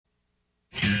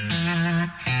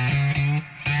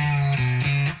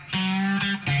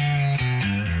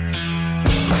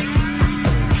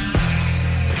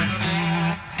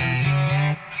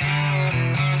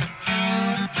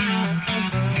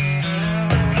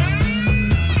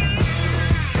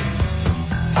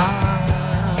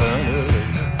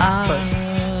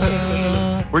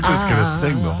just going to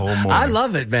sing the whole morning. I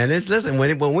love it, man. Listen,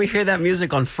 when we hear that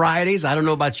music on Fridays, I don't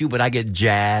know about you, but I get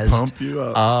jazzed. Pump you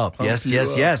up.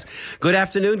 Yes. Good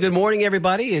afternoon. Good morning,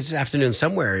 everybody. It's afternoon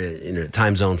somewhere in a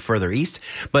time zone further east.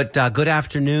 But good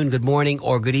afternoon, good morning,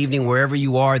 or good evening, wherever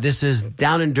you are. This is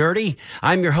Down and Dirty.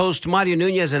 I'm your host, Mario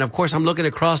Nunez, and of course, I'm looking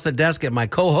across the desk at my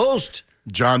co-host,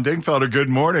 John Dingfelder. Good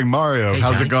morning, Mario. Hey,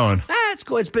 how's Johnny. it going? It's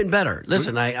good. It's been better.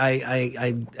 Listen,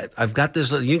 I've got this.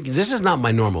 This is not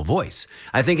my normal voice.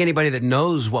 I think anybody that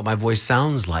knows what my voice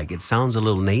sounds like, it sounds a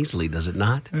little nasally, does it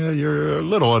not? Yeah, you're a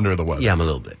little under the weather. Yeah, I'm a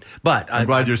little bit. But I'm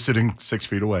glad you're sitting 6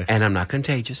 feet away. And I'm not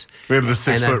contagious. We have the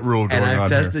 6 foot rule going on And I've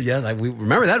tested. here. Yeah, we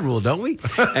remember that rule, don't we?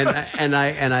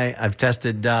 I've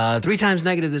tested 3 times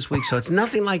negative this week, so it's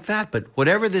nothing like that. But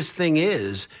whatever this thing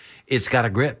is, it's got a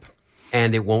grip,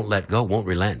 and it won't let go, won't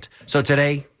relent. So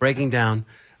today, breaking down,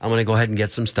 I'm going to go ahead and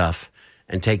get some stuff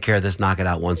and take care of this, knock it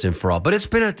out once and for all. But it's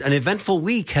been an eventful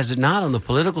week, has it not, on the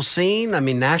political scene? I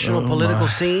mean, national political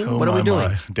scene. What are we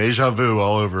doing? Deja vu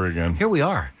all over again. Here we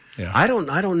are. Yeah. I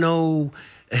don't know.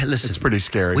 Listen, It's pretty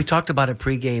scary. We talked about it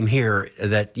pregame here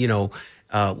that,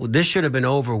 this should have been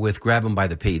over with grab 'em by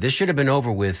the pee. This should have been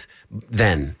over with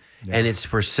then. Yeah. And it's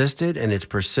persisted,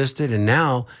 and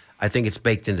now I think it's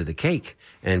baked into the cake.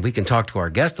 And we can talk to our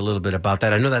guest a little bit about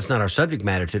that. I know that's not our subject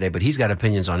matter today, but he's got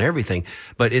opinions on everything.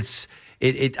 But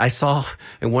I saw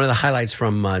in one of the highlights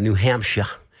from New Hampshire.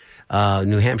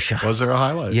 Was there a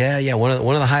highlight? Yeah. One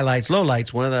of the highlights,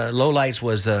 lowlights. One of the lowlights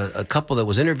was a couple that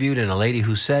was interviewed, and a lady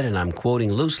who said, and I'm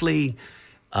quoting loosely,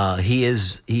 he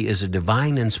is a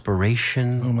divine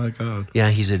inspiration. Oh my God.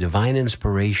 Yeah, he's a divine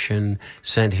inspiration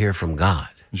sent here from God.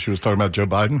 She was talking about Joe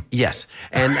Biden? Yes.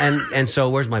 And so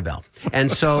where's my bell? And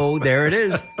so there it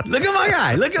is. Look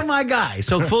at my guy.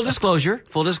 So full disclosure,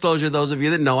 those of you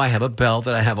that know, I have a bell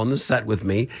that I have on the set with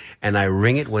me, and I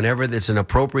ring it whenever it's an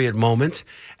appropriate moment.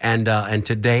 And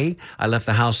today I left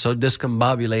the house so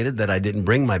discombobulated that I didn't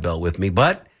bring my bell with me,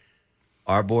 but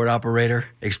our board operator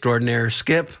extraordinaire,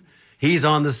 Skip, he's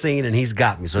on the scene, and he's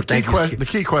got me. So thank you, Skip. The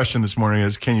key question this morning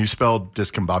is, can you spell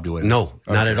discombobulated? No,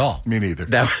 not at all. Me neither.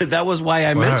 That was why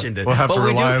I mentioned it. We'll have but to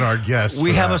rely on our guests.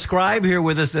 We have a scribe here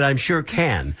with us that I'm sure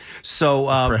can. So,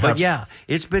 but yeah,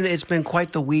 it's been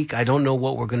quite the week. I don't know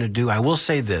what we're going to do. I will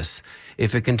say this.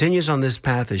 If it continues on this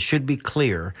path, it should be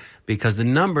clear, because the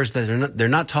numbers that they're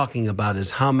not talking about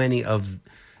is how many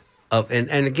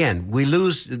and again, we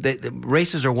lose. The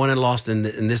races are won and lost in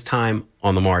this time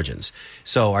on the margins.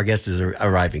 So our guest is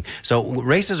arriving. So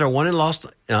races are won and lost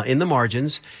in the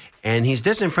margins, and he's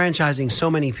disenfranchising so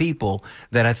many people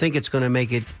that I think it's going to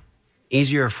make it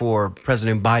easier for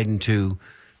President Biden to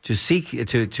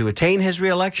attain his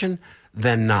reelection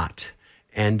than not.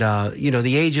 And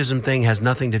the ageism thing has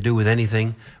nothing to do with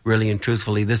anything, really and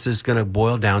truthfully. This is going to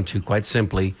boil down to, quite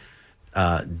simply,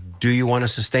 do you want to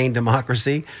sustain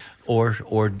democracy? Or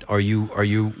are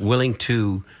you willing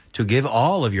to give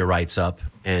all of your rights up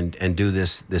and do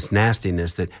this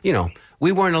nastiness that,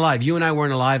 we weren't alive. You and I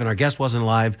weren't alive, and our guest wasn't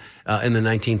alive in the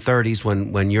 1930s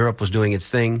when Europe was doing its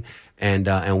thing,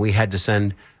 and we had to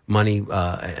send money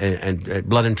and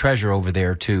blood and treasure over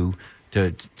there to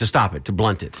stop it, to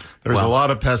blunt it. There's a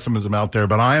lot of pessimism out there,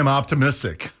 but I am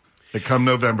optimistic that come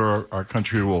November, our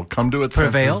country will come to its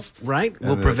senses. Right?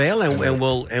 We'll prevail, and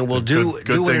we'll do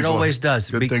what it always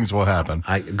does. Good things will happen.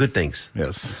 Good things.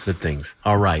 Yes. Good things.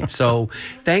 All right. So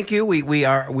thank you. We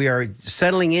are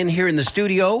settling in here in the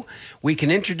studio. We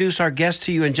can introduce our guest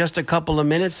to you in just a couple of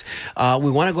minutes. We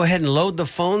want to go ahead and load the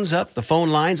phones up, the phone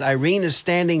lines. Irene is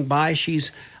standing by.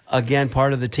 She's, again,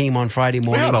 part of the team on Friday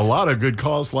mornings. We had a lot of good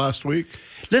calls last week.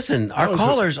 Listen, our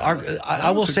callers are.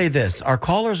 I will say this: our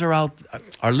callers are out.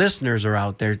 Our listeners are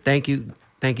out there. Thank you,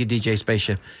 DJ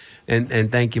Spaceship, and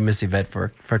thank you, Miss Yvette, for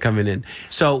coming in.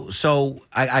 So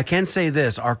I can say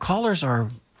this: our callers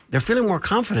they're feeling more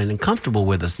confident and comfortable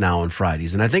with us now on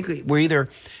Fridays, and I think we're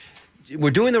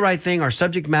doing the right thing. Our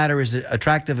subject matter is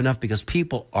attractive enough because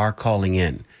people are calling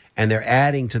in and they're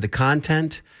adding to the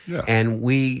content. Yeah. And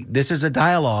this is a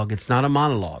dialogue. It's not a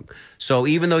monologue. So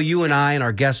even though you and I and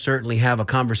our guests certainly have a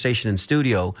conversation in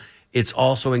studio, it's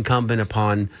also incumbent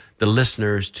upon the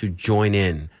listeners to join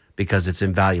in because it's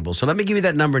invaluable. So let me give you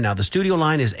that number now. The studio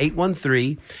line is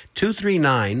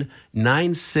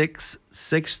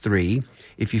 813-239-9663.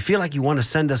 If you feel like you want to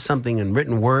send us something in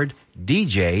written word,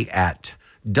 dj@wmnf.org.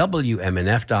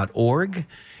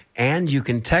 And you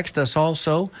can text us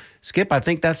also. Skip, I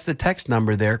think that's the text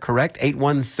number there, correct?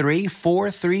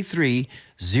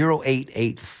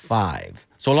 813-433-0885.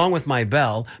 So along with my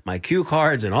bell, my cue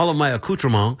cards, and all of my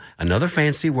accoutrements, another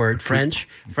fancy word, French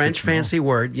fancy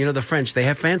word. You know, the French, they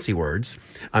have fancy words.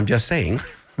 I'm just saying.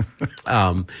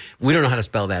 We don't know how to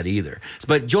spell that either.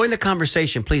 But join the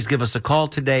conversation. Please give us a call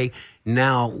today.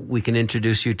 Now we can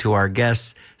introduce you to our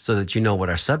guests so that you know what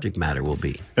our subject matter will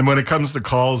be. And when it comes to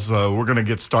calls, we're going to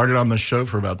get started on the show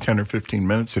for about 10 or 15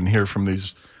 minutes and hear from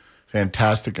these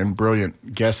fantastic and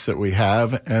brilliant guests that we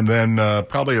have. And then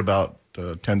probably about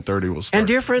 10:30 we'll start. And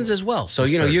dear friends as well. So,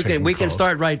 we can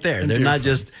start right there. They're not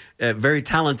just very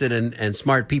talented and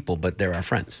smart people, but they're our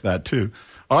friends. That too.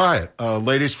 All right,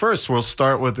 ladies first. We'll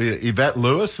start with Yvette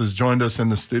Lewis has joined us in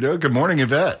the studio. Good morning,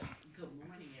 Yvette. Good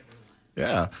morning, everyone.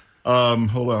 Yeah.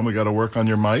 Hold on, we got to work on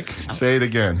your mic. Say it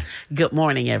again. Good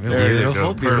morning, everyone. There Beautiful,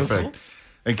 you go. beautiful. Perfect.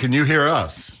 And can you hear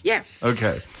us? Yes.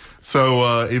 Okay.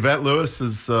 So Yvette Lewis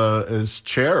is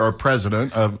chair or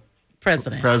president of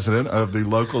the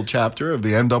local chapter of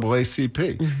the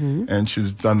NAACP, and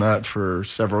she's done that for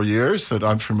several years that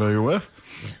I'm familiar with.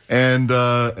 Yes.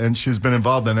 And she's been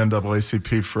involved in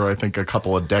NAACP for I think a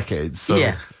couple of decades. So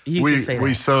yeah, you can say that.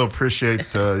 We so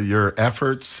appreciate your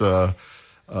efforts, the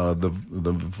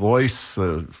voice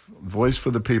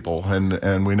for the people,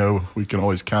 and we know we can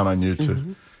always count on you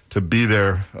to be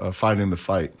there fighting the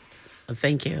fight.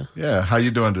 Thank you. Yeah, how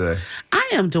you doing today?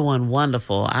 I am doing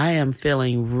wonderful. I am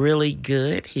feeling really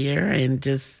good here and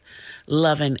just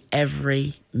loving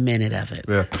every minute of it.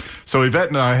 Yeah. So Yvette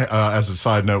and I, as a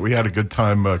side note, we had a good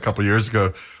time a couple years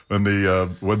ago when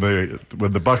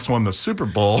the Bucks won the Super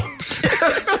Bowl,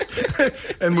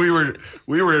 and we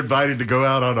were invited to go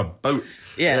out on a boat.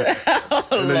 Yeah.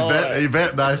 And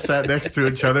Yvette and I sat next to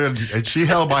each other, and she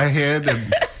held my hand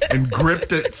and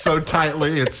gripped it so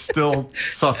tightly it's still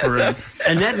suffering.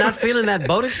 Annette not feeling that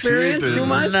boat experience too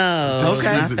much? No. Okay.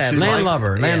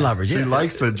 Landlubbers. She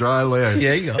likes the dry land.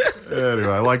 Yeah, you go.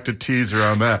 Anyway, I like to tease her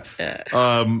on that.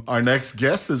 Our next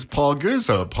guest is Paul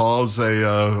Guzzo. Paul's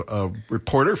a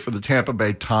reporter for the Tampa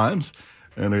Bay Times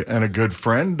and a good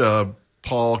friend.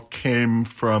 Paul came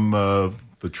from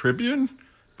the Tribune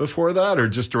before that, or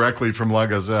just directly from La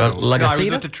Gazette? No, I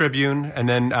was at the Tribune, and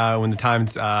then when the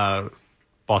Times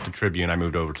bought the Tribune, I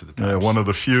moved over to the Times. Yeah, one of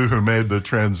the few who made the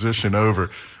transition over.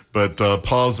 But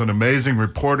Paul's an amazing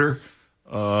reporter,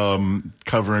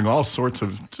 covering all sorts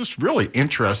of just really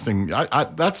interesting.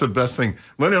 That's the best thing.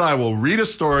 Lynn and I will read a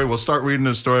story, we'll start reading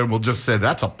a story, and we'll just say,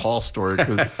 that's a Paul story,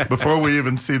 before we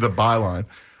even see the byline.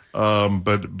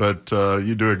 But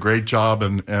you do a great job,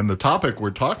 and the topic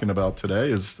we're talking about today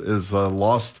is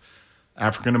lost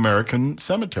African American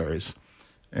cemeteries,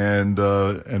 and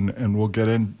we'll get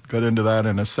into that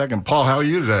in a second. Paul, how are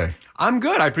you today? I'm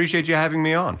good. I appreciate you having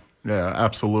me on. Yeah,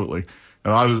 absolutely.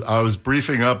 And I was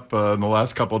briefing up in the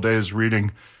last couple of days,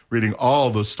 reading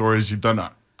all the stories you've done.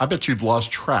 I bet you've lost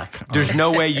track. There's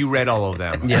no way you read all of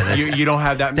them. Yeah, you don't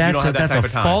have that. That's you don't have that that's type a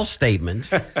of time. false statement.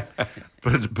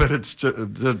 But it's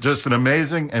just an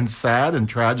amazing and sad and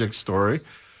tragic story.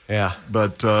 Yeah.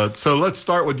 But so let's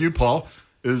start with you, Paul.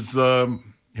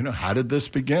 How did this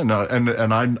begin?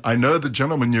 And I know the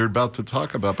gentleman you're about to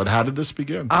talk about, but how did this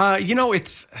begin?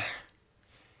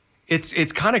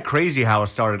 It's kind of crazy how it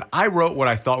started. I wrote what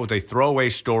I thought was a throwaway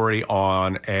story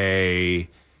on a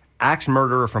axe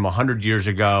murderer from 100 years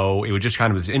ago. It was just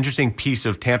kind of this interesting piece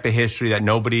of Tampa history that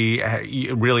nobody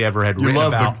really ever had written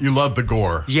about. You love the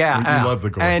gore. Yeah. You love the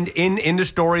gore. And in the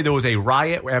story, there was a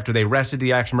riot after they arrested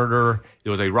the axe murderer.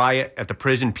 There was a riot at the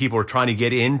prison. People were trying to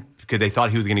get in because they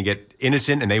thought he was going to get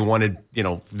innocent, and they wanted,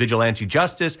 vigilante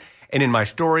justice. And in my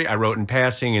story, I wrote in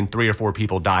passing, and 3 or 4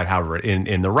 people died, however,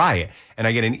 in the riot. And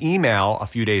I get an email a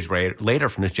few days later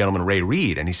from this gentleman, Ray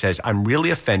Reed, and he says, I'm really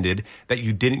offended that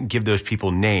you didn't give those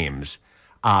people names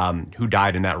who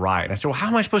died in that riot. And I said, well, how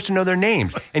am I supposed to know their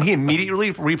names? And he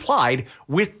immediately replied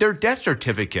with their death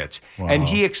certificates. Wow. And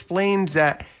he explains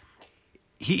that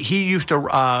he used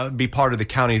to be part of the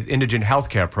county's indigent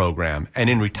healthcare program. And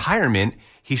in retirement,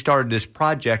 he started this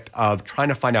project of trying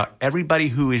to find out everybody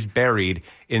who is buried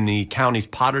in the county's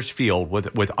Potter's Field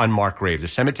with unmarked graves. The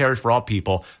cemetery for all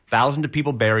people, thousands of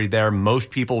people buried there.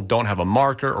 Most people don't have a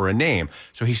marker or a name.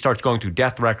 So he starts going through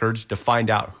death records to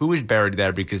find out who is buried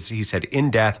there, because he said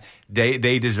in death,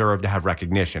 they deserve to have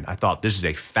recognition. I thought, this is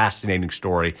a fascinating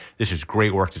story. This is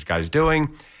great work this guy's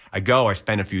doing. I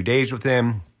spend a few days with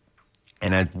him.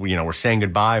 And we're saying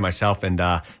goodbye, myself and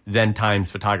then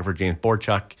Times photographer James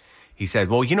Borchuk. He said,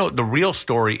 well, the real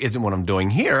story isn't what I'm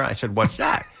doing here. I said, what's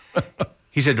that?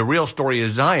 He said, the real story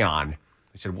is Zion.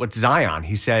 I said, what's Zion?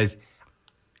 He says,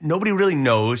 nobody really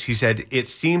knows. He said, it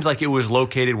seems like it was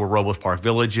located where Robles Park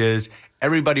Village is.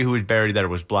 Everybody who was buried there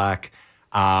was black.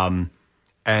 And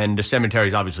the cemetery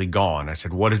is obviously gone. I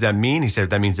said, what does that mean? He said,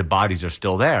 that means the bodies are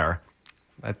still there.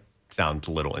 That sounds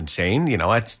a little insane.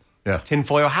 That's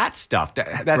tinfoil hat stuff.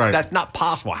 That's not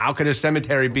possible. How could a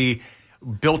cemetery be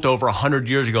built over 100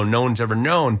 years ago, no one's ever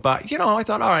known. But, I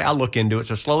thought, all right, I'll look into it.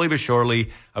 So slowly but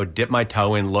surely, I would dip my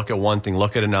toe in, look at one thing,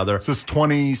 look at another. Is this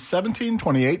 2017,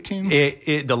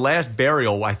 2018? The last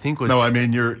burial, I think, was... No, I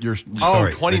mean your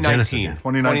story. 2019.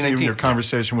 2019, your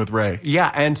conversation with Ray.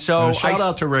 Yeah, and so... Shout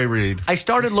out to Ray Reed. I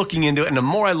started looking into it, and the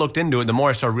more I looked into it, the more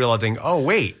I started realizing, oh,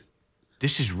 wait,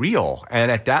 this is real.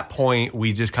 And at that point,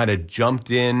 we just kind of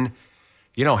jumped in,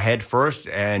 head first.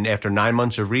 And after 9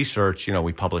 months of research,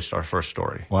 we published our first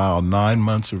story. Wow, 9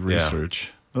 months of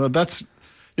research. Yeah. That's,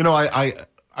 I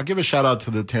give a shout out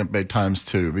to the Tampa Bay Times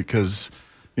too, because,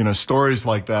 stories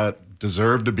like that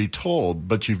deserve to be told,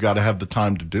 but you've got to have the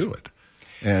time to do it.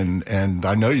 And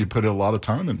I know you put a lot of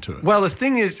time into it. Well, the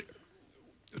thing is,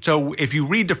 so if you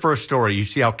read the first story, you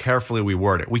see how carefully we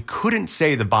word it. We couldn't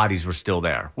say the bodies were still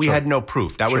there. We had no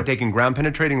proof. That would have taken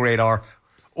ground-penetrating radar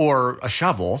or a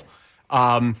shovel.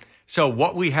 So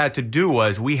what we had to do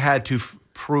was we had to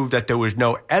prove that there was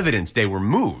no evidence they were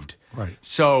moved. Right.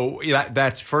 So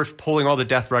that's first pulling all the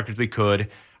death records we could,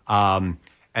 and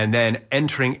then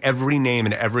entering every name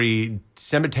in every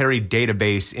cemetery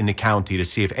database in the county to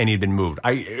see if any had been moved.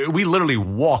 We literally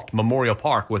walked Memorial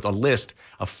Park with a list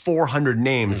of 400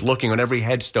 names, looking on every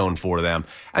headstone for them.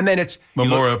 And then it's...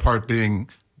 Memorial Park being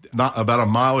not about a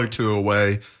mile or two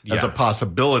away as a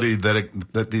possibility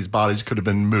that these bodies could have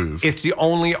been moved. It's the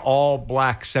only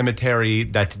all-black cemetery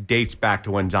that dates back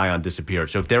to when Zion disappeared.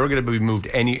 So if they were going to be moved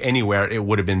anywhere, it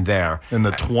would have been there. In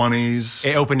the 20s?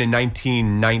 It opened in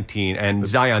 1919, and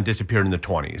Zion disappeared in the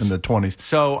 20s. In the 20s.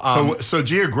 So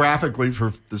geographically,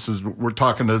 we're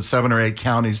talking to 7 or 8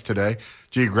 counties today.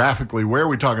 Geographically, where are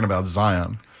we talking about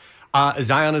Zion?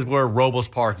 Zion is where Robles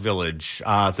Park Village,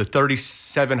 the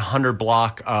 3700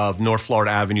 block of North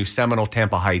Florida Avenue, Seminole,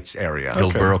 Tampa Heights area.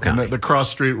 Hillsborough County. And the cross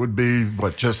street would be,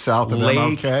 just south of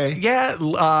MLK? Yeah,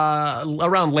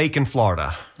 around Lake in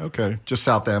Florida. Okay, just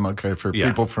south of MLK for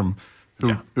people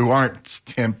who aren't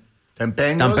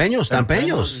Tampeños?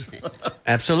 Tampeños.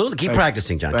 Absolutely. Keep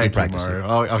practicing, John. Keep practicing.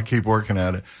 I'll keep working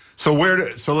at it. So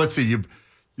let's see,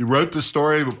 you wrote the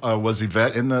story. Was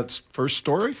Yvette in that first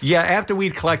story? Yeah, after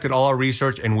we'd collected all our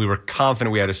research and we were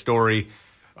confident we had a story,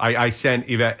 I sent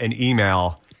Yvette an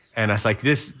email, and I was like,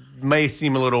 this may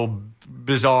seem a little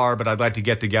bizarre, but I'd like to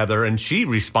get together. And she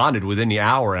responded within the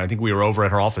hour, and I think we were over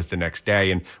at her office the next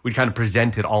day, and we kind of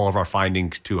presented all of our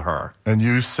findings to her. And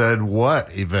you said what,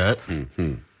 Yvette?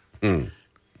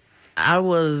 I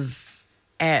was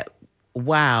at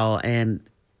wow, and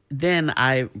then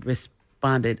I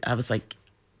responded. I was like,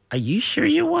 are you sure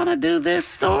you want to do this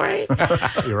story?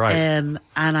 You're right. And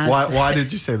why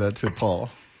did you say that to Paul?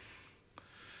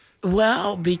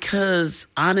 Well, because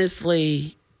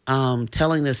honestly,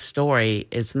 telling this story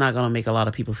is not going to make a lot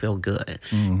of people feel good.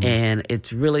 Mm-hmm. And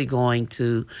it's really going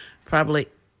to probably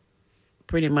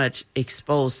pretty much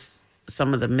expose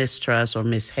some of the mistrust or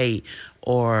mishate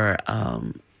or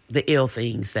the ill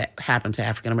things that happen to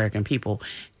African-American people.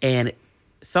 And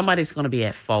somebody's going to be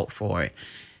at fault for it.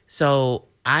 So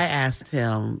I asked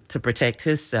him to protect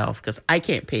himself because I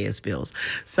can't pay his bills.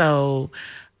 So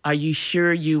are you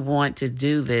sure you want to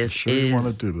do this? Sure you want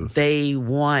to do this. They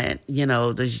want,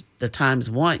 the Times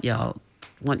want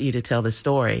you to tell the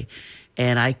story.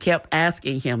 And I kept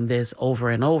asking him this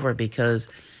over and over because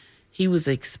he was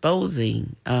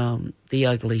exposing the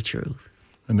ugly truth.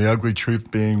 And the ugly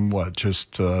truth being what?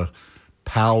 Just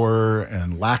power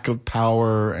and lack of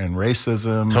power and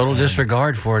racism. Total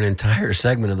disregard for an entire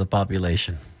segment of the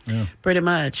population. Yeah. Pretty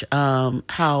much.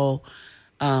 How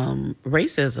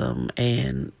racism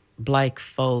and black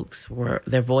folks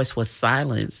their voice was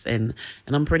silenced. And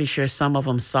I'm pretty sure some of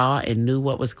them saw and knew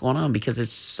what was going on because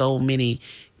there's so many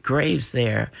graves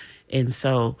there. And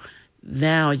so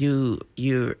now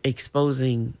you're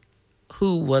exposing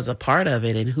who was a part of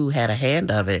it and who had a hand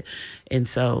of it. And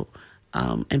so,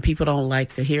 and people don't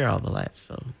like to hear all of that.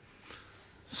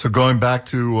 So going back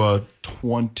to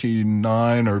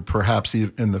 29 or perhaps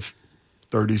in the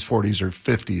 30s, 40s, or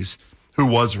 50s, who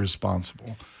was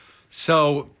responsible?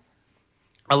 So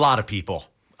a lot of people.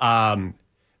 Let's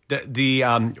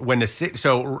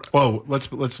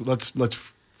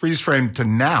freeze frame to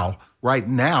now. Right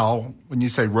now, when you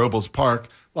say Robles Park,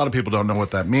 a lot of people don't know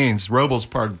what that means. Robles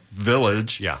Park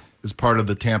Village is part of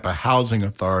the Tampa Housing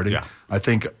Authority. Yeah. I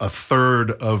think a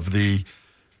third of the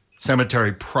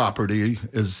cemetery property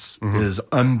is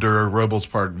under Robles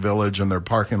Park Village and their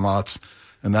parking lots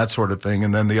and that sort of thing.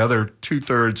 And then the other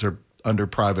 2/3 are under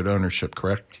private ownership,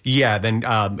 correct? Yeah, then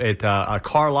a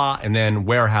car lot and then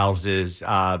warehouses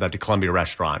that the Columbia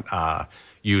restaurant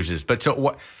uses. But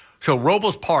so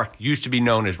Robles Park used to be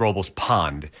known as Robles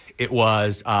Pond. It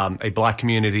was a black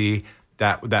community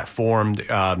that formed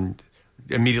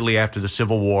immediately after the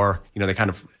Civil War. They kind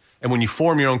of, and when you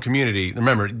form your own community,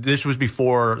 remember, this was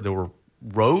before there were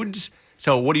roads.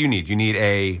 So what do you need? You need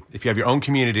if you have your own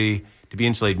community to be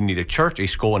insulated, you need a church, a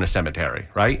school, and a cemetery,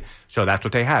 right? So that's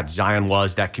what they had. Zion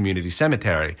was that community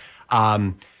cemetery.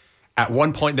 At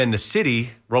one point, then the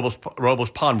city, Robles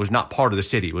Pond was not part of the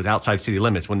city. It was outside city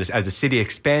limits. As the city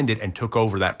expanded and took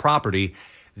over that property,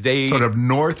 they... Sort of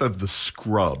north of the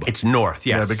Scrub. It's north,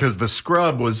 yes. Yeah, because the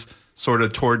Scrub was sort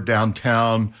of toward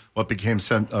downtown, what became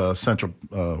Central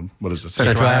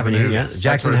Avenue, yeah.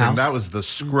 Jackson House. That was the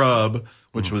Scrub,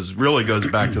 which really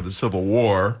goes back to the Civil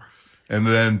War. And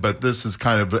then, but this is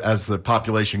kind of, as the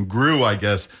population grew, I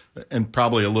guess, and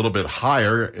probably a little bit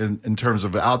higher in terms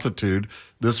of altitude,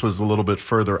 this was a little bit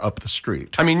further up the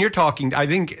street. I mean, you're talking, I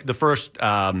think the first,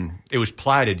 it was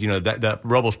platted, that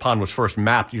Robles Pond was first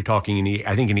mapped, you're talking in the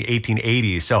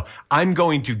 1880s. So I'm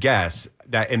going to guess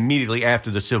that immediately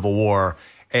after the Civil War,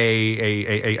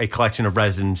 a collection of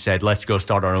residents said, let's go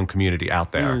start our own community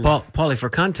out there. Paulie, for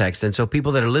context, and so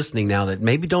people that are listening now that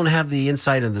maybe don't have the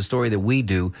insight of the story that we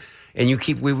do, and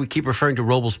we keep referring to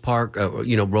Robles Park,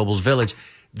 Robles Village.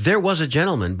 There was a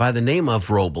gentleman by the name of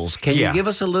Robles. Can you give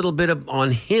us a little bit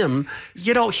on him?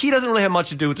 He doesn't really have much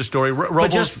to do with the story.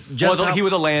 Robles he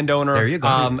was a landowner. There you go.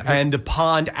 And the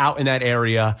pond out in that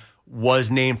area was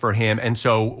named for him, and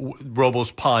so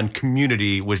Robles Pond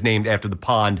community was named after the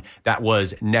pond that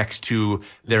was next to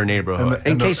their neighborhood.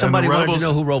 In case somebody wanted to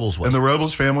know who Robles was. And the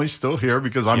Robles family's still here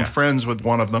because I'm friends with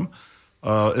one of them.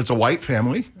 It's a white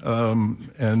family, but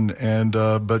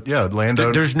yeah,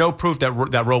 landowner. There's no proof that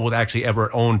Robles actually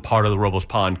ever owned part of the Robles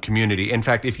Pond community. In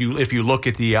fact, if you look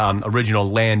at the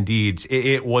original land deeds,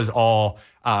 it was all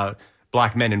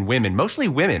black men and women, mostly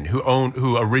women,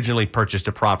 who originally purchased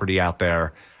a property out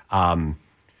there, to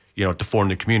form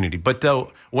the community. But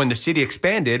though when the city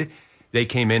expanded, they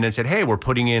came in and said, "Hey, we're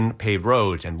putting in paved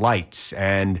roads and lights,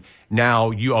 and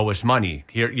now you owe us money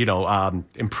here,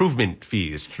 improvement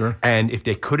fees." Sure. And if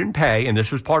they couldn't pay, and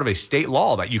this was part of a state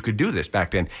law that you could do this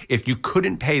back then, if you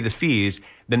couldn't pay the fees,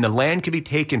 then the land could be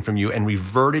taken from you and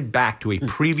reverted back to a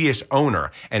previous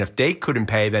owner. And if they couldn't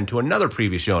pay, then to another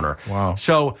previous owner. Wow.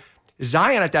 So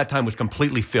Zion at that time was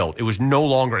completely filled. It was no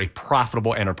longer a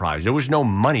profitable enterprise. There was no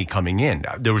money coming in.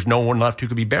 There was no one left who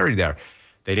could be buried there.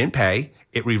 They didn't pay.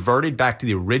 It reverted back to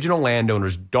the original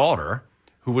landowner's daughter,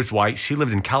 who was white. She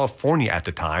lived in California at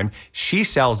the time. She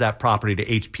sells that property to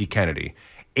H.P. Kennedy.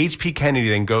 H.P. Kennedy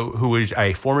then who is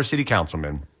a former city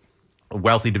councilman, a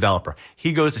wealthy developer.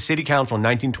 He goes to city council in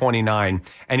 1929,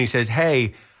 and he says,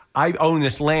 "Hey, I own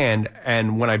this land,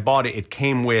 and when I bought it, it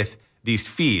came with these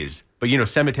fees. But,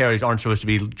 cemeteries aren't supposed to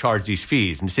be charged these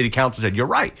fees." And the city council said, "You're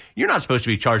right. You're not supposed to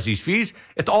be charged these fees.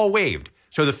 It's all waived."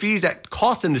 So the fees that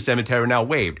cost in the cemetery are now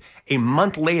waived. A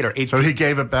month later... So he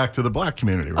gave it back to the black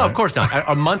community, right? Oh, of course not.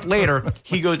 A month later,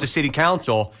 he goes to city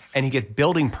council, and he gets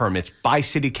building permits by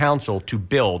city council to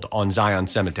build on Zion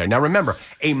Cemetery. Now, remember,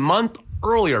 a month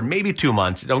earlier, maybe 2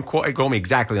 months, don't quote me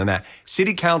exactly on that,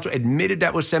 city council admitted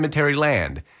that was cemetery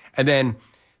land. And then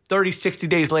 30, 60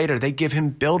 days later, they give him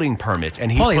building permits, and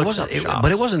he puts up shops.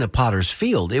 But it wasn't a potter's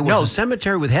field. It was a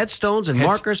cemetery with headstones and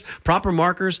markers, proper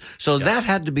markers. So that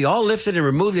had to be all lifted and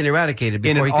removed and eradicated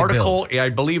before he could build. In an article, I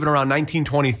believe in around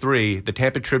 1923, the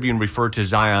Tampa Tribune referred to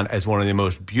Zion as one of the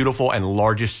most beautiful and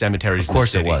largest cemeteries in the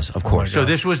city. Of course it was, of course. So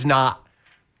this was not...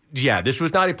 Yeah, this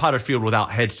was not a potter's field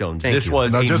without headstones. This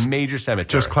was a major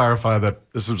cemetery. Just clarify that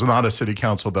this was not a city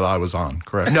council that I was on,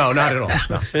 correct? No, not at all.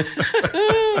 No.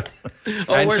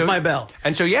 Where's my bell?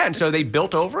 And so they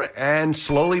built over it, and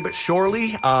slowly but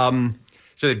surely, so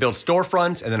they built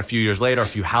storefronts, and then a few years later, a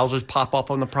few houses pop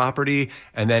up on the property,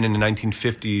 and then in the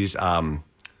 1950s,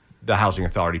 the Housing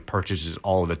Authority purchases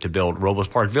all of it to build Robles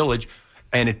Park Village.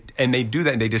 And they do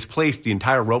that, and they displaced the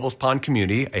entire Robles Pond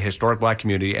community, a historic black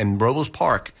community, and Robles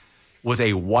Park was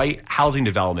a white housing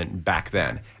development back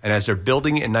then. And as they're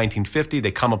building it in 1950,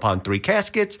 they come upon 3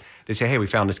 caskets. They say, "Hey, we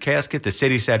found this casket." The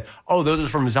city said, "Oh, those are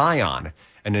from Zion."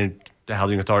 And then the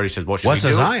housing authority said, "What should we do?"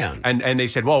 What's a Zion? And they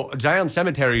said, "Well, Zion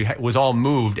Cemetery was all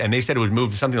moved," and they said it was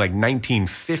moved to something like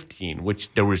 1915, which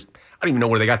I don't even know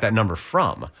where they got that number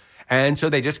from. And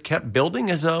so they just kept building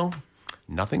as though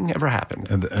nothing ever happened.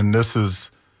 And this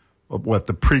is what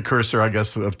the precursor, I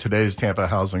guess, of today's Tampa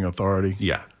Housing Authority.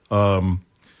 Yeah.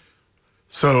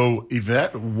 So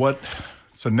Yvette,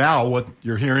 now what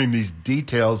you're hearing these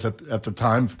details at the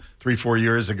time, 3-4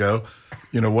 years ago,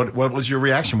 what was your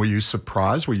reaction? Were you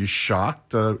surprised? Were you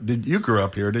shocked? You grew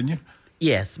up here, didn't you?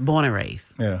 Yes, born and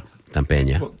raised. Yeah.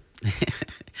 Tampeña.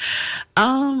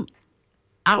 I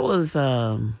was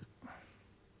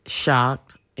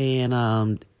shocked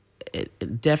and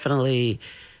definitely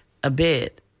a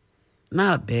bit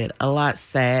a lot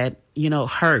sad,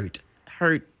 hurt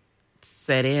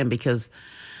set in, because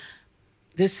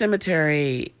this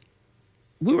cemetery,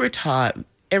 we were taught,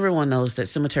 everyone knows that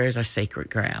cemeteries are sacred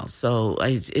grounds. So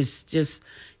it's just,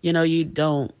 you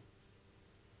don't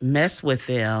mess with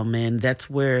them, and that's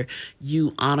where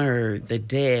you honor the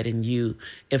dead. And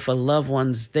if a loved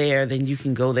one's there, then you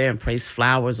can go there and place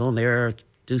flowers on there, or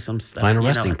do some stuff. Final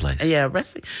resting place. Yeah,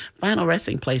 final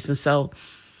resting place. And so,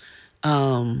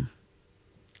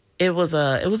 it was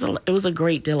a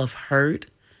great deal of hurt.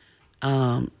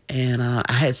 And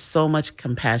I had so much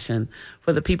compassion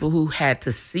for the people who had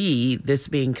to see this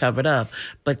being covered up,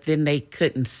 but then they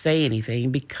couldn't say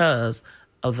anything because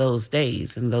of those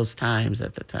days and those times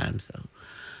at the time. So,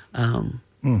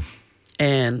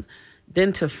 and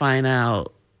then to find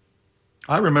out.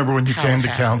 I remember when you came to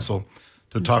council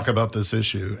to talk about this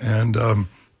issue, and I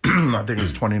think it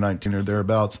was 2019 or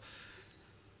thereabouts.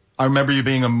 I remember you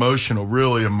being emotional,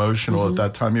 really emotional at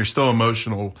that time. You're still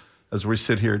emotional as we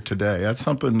sit here today. That's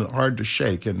something hard to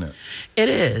shake, isn't it? It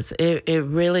is. It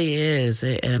really is.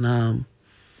 And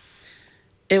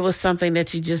it was something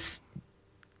that you just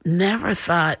never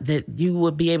thought that you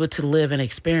would be able to live and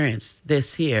experience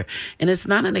this here. And it's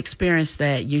not an experience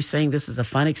that you're saying this is a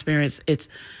fun experience. It's,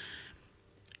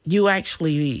 you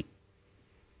actually,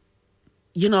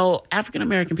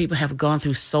 African-American people have gone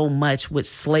through so much with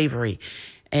slavery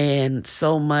and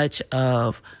so much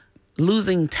of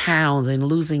losing towns and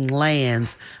losing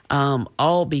lands,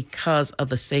 all because of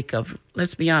the sake of,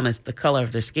 let's be honest, the color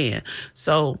of their skin.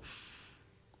 So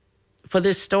for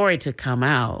this story to come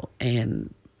out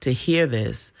and to hear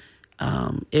this,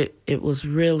 it was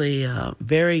really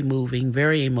very moving,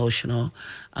 very emotional.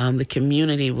 The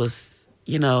community was,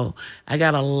 I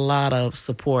got a lot of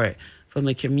support from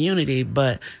the community,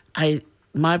 but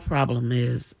my problem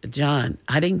is, John,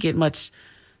 I didn't get much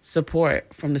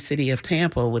support from the city of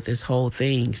Tampa with this whole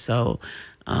thing. So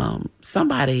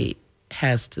somebody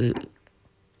has to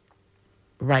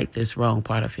right this wrong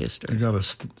part of history.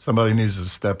 Somebody needs to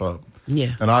step up.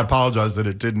 Yes. And I apologize that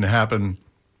it didn't happen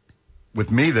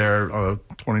with me there,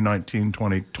 2019,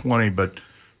 2020, but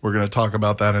we're going to talk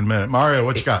about that in a minute. Mario,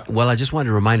 what you got? Well, I just wanted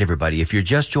to remind everybody, if you're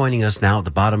just joining us now at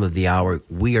the bottom of the hour,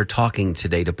 we are talking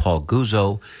today to Paul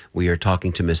Guzzo. We are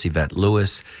talking to Miss Yvette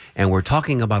Lewis, and we're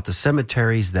talking about the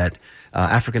cemeteries that,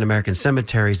 African-American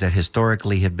cemeteries that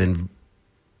historically have been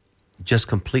just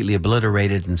completely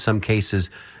obliterated, in some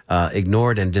cases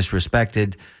ignored and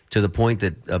disrespected, to the point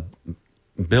that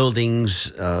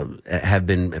buildings have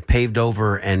been paved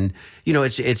over, and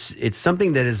it's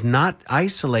something that is not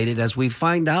isolated, as we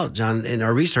find out, John, in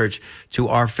our research, to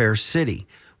our fair city.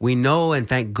 We know, and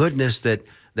thank goodness, that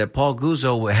Paul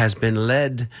Guzzo has been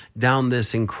led down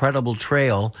this incredible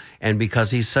trail, and because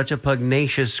he's such a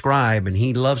pugnacious scribe and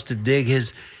he loves to dig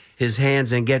his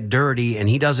hands and get dirty, and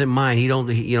he doesn't mind.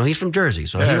 He's from Jersey,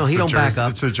 so he don't back up.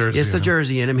 It's the Jersey. It's the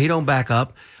Jersey in him. He don't back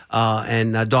up,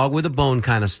 and a dog with a bone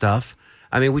kind of stuff.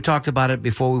 I mean, we talked about it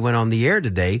before we went on the air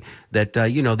today, that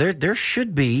there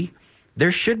should be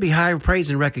high praise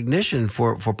and recognition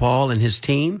for Paul and his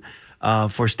team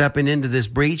for stepping into this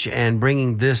breach and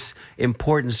bringing this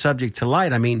important subject to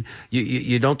light. I mean,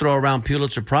 you don't throw around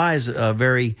Pulitzer Prize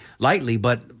very lightly,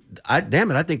 but I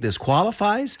think this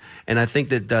qualifies, and I think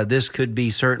that this could be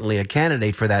certainly a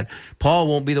candidate for that. Paul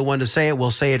won't be the one to say it. We'll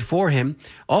say it for him.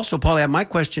 Also, Paul, my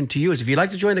question to you is, if you'd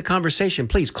like to join the conversation,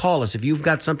 please call us. If you've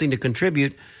got something to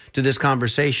contribute to this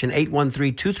conversation,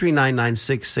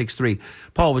 813-239-9663.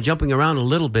 Paul, we're jumping around a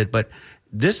little bit, but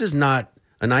this is not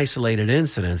an isolated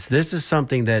incident. This is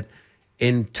something that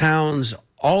in towns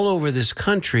all over this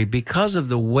country, because of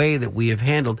the way that we have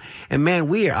handled, and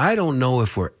man, I don't know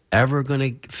if we're ever going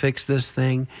to fix this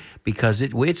thing, because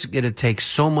it's going to take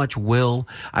so much will.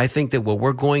 I think that what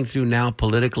we're going through now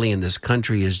politically in this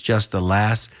country is just the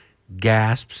last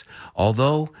gasps,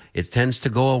 although it tends to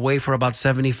go away for about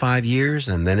 75 years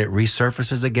and then it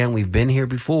resurfaces again. We've been here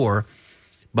before,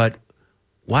 but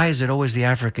why is it always the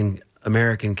African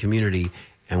American community,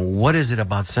 and what is it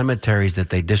about cemeteries that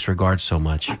they disregard so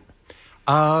much?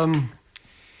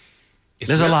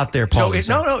 There's a lot there, Paul. It's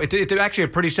actually a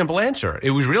pretty simple answer.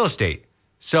 It was real estate.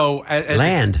 So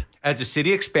land. As the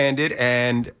city expanded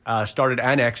and started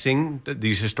annexing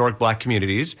these historic black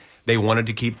communities, they wanted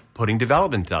to keep putting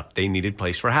development up. They needed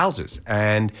place for houses,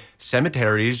 and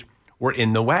cemeteries were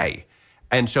in the way.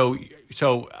 And so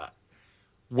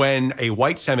when a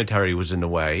white cemetery was in the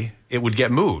way, it would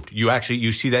get moved.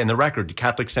 You see that in the record. The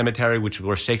Catholic Cemetery,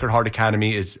 where Sacred Heart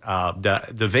Academy is,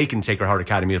 the vacant Sacred Heart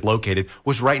Academy is located,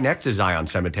 was right next to Zion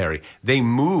Cemetery. They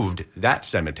moved that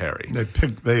cemetery.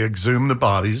 They exhumed the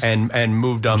bodies and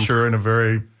moved them. I'm sure in a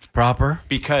very proper,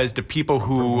 because the people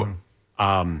who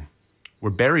were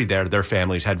buried there, their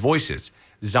families had voices.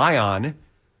 Zion,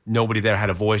 nobody there had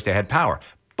a voice; they had power.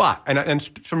 But and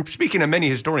from speaking to many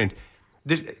historians,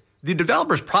 the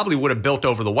developers probably would have built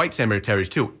over the white cemeteries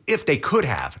too, if they could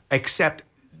have, except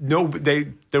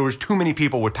there was too many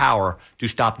people with power to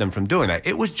stop them from doing that.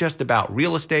 It was just about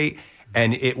real estate,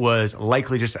 and it was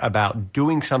likely just about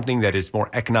doing something that is more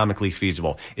economically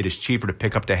feasible. It is cheaper to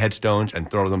pick up the headstones and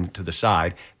throw them to the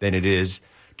side than it is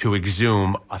to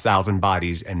exhume 1,000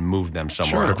 bodies and move them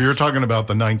somewhere else. If you're talking about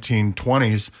the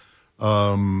 1920s,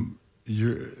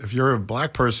 if you're a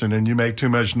black person and you make too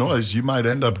much noise, you might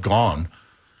end up gone.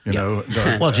 You know,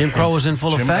 well, Jim Crow was in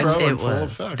full effect. It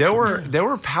was. There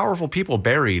were powerful people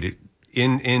buried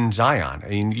in Zion. I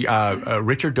mean,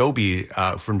 Richard Dobie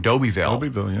from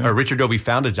Dobieville. Or Richard Dobie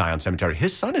founded Zion Cemetery.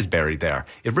 His son is buried there.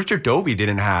 If Richard Dobie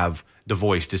didn't have the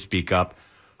voice to speak up,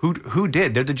 who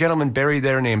did? There's a gentleman buried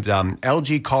there named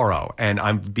L.G. Caro, and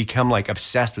I've become like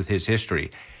obsessed with his history.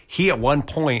 He, at one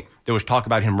point, there was talk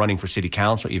about him running for city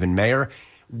council, even mayor.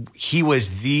 He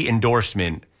was the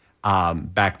endorsement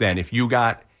back then. If you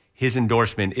got his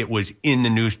endorsement, it was in the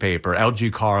newspaper. L.G.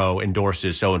 Caro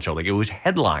endorses so-and-so. Like, it was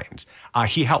headlines.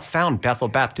 He helped found Bethel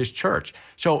Baptist Church.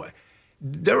 So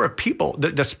there are people,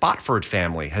 the Spotford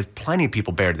family has plenty of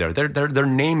people buried there. Their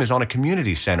name is on a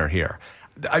community center here.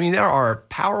 I mean, there are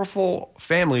powerful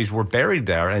families were buried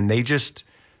there, and they just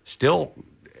still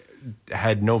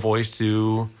had no voice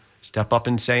to step up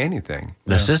and say anything.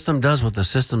 The system does what the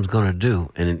system's going to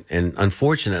do. And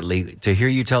unfortunately, to hear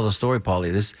you tell the story,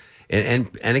 Paulie, this... And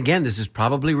again, this has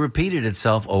probably repeated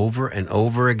itself over and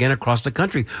over again across the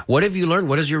country. What have you learned?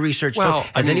 What has your research done?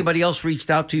 Has anybody else reached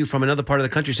out to you from another part of the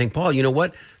country saying, Paul, you know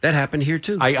what? That happened here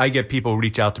too. I get people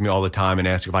reach out to me all the time and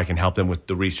ask if I can help them with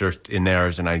the research in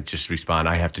theirs, and I just respond,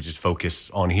 I have to just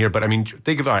focus on here. But I mean,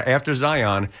 think of it, after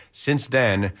Zion, since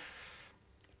then,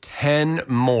 10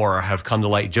 more have come to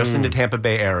light just in the Tampa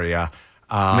Bay area.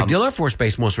 MacDill Air Force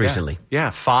Base most recently. Yeah,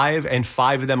 5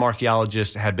 of them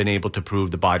archaeologists have been able to prove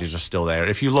the bodies are still there.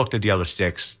 If you looked at the other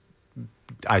 6,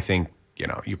 I think,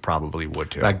 you probably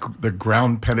would too. The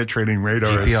ground penetrating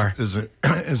radar is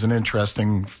an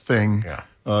interesting thing. Yeah.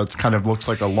 It kind of looks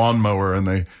like a lawnmower, and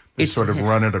they sort of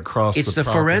run it across the property. It's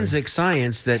the forensic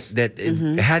science that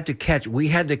had to catch.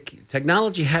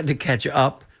 Technology had to catch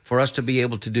up for us to be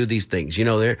able to do these things.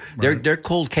 They're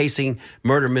cold casing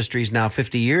murder mysteries now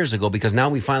 50 years ago, because now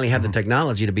we finally have the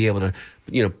technology to be able to,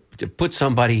 to put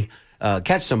somebody,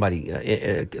 catch somebody,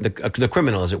 the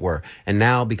criminal, as it were. And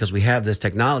now, because we have this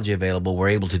technology available, we're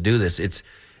able to do this.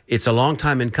 It's a long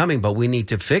time in coming, but we need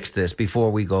to fix this before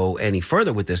we go any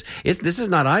further with this. This is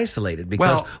not isolated,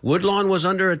 because Woodlawn was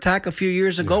under attack a few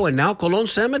years ago, and now Colon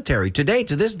Cemetery. To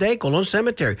this day, Colon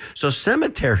Cemetery. So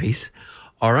cemeteries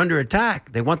are under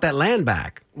attack. They want that land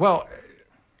back. Well,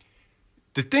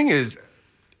 the thing is,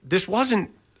 this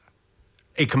wasn't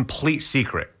a complete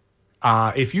secret.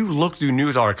 If you look through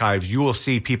news archives, you will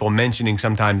see people mentioning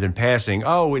sometimes in passing,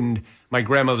 and my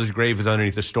grandmother's grave is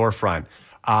underneath the storefront.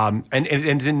 And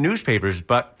in newspapers,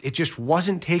 but it just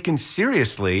wasn't taken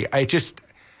seriously.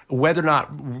 Whether or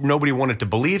not nobody wanted to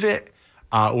believe it,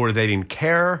 or they didn't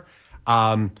care.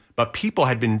 But people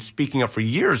had been speaking up for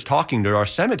years, talking to our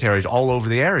cemeteries all over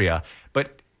the area.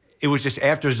 But it was just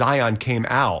after Zion came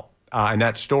out, and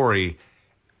that story,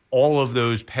 all of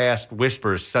those past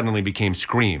whispers suddenly became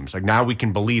screams. Like, now we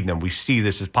can believe them. We see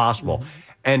this is possible. Mm-hmm.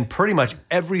 And pretty much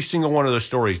every single one of those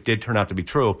stories did turn out to be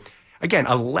true. Again,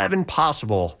 11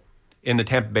 possible in the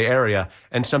Tampa Bay area.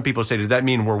 And some people say, does that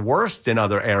mean we're worse than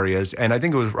other areas? And I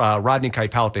think it was Rodney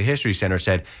Kaipal at the History Center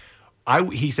said,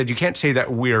 he said, you can't say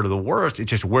that we're the worst. It's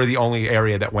just we're the only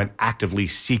area that went actively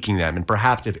seeking them. And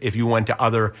perhaps if you went to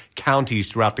other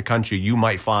counties throughout the country, you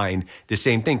might find the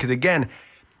same thing. Because again,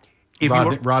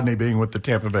 Rodney being with the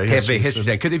Tampa Bay History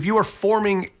Center. Because if you were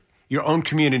forming your own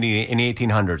community in the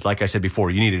 1800s, like I said before,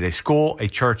 you needed a school, a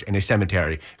church, and a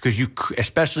cemetery. Because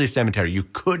especially a cemetery, you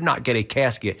could not get a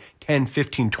casket 10,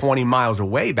 15, 20 miles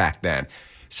away back then.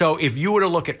 So if you were to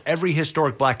look at every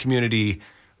historic black community,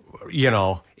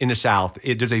 in the South,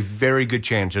 there's a very good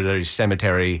chance that there's a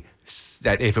cemetery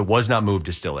that, if it was not moved,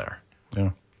 is still there.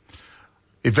 Yeah.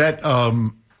 Yvette,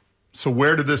 so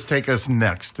where did this take us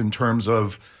next in terms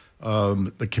of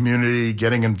the community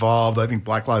getting involved? I think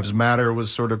Black Lives Matter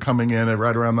was sort of coming in at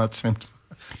right around that same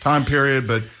time period,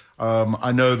 but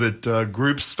I know that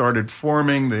groups started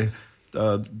forming.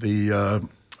 The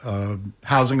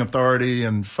Housing Authority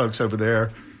and folks over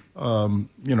there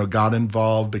got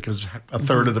involved because a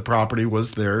third of the property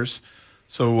was theirs.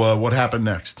 So what happened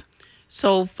next?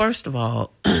 So first of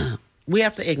all, we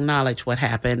have to acknowledge what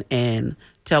happened and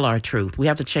tell our truth. We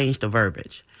have to change the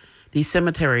verbiage. These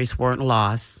cemeteries weren't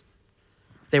lost.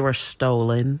 They were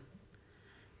stolen,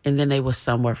 and then they were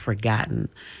somewhat forgotten.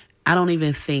 I don't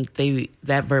even think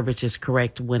that verbiage is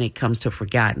correct when it comes to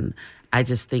forgotten. I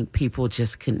just think people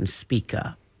just couldn't speak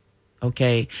up.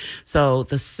 Okay? So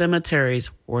the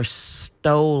cemeteries were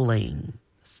stolen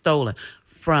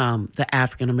from the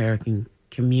African American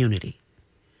community.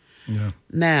 Yeah.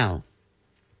 Now,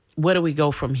 where do we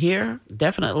go from here?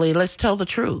 Definitely, let's tell the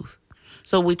truth.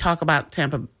 So we talk about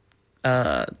Tampa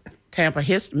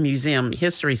Museum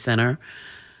History Center.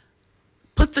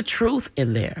 Put the truth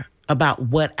in there about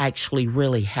what actually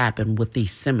really happened with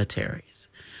these cemeteries.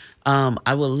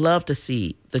 I would love to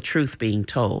see the truth being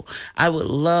told. I would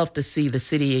love to see the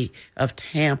city of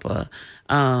Tampa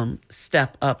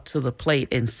step up to the plate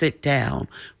and sit down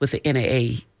with the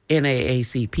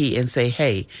NAACP and say,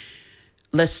 hey,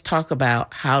 let's talk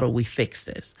about how do we fix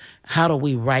this? How do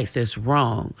we right this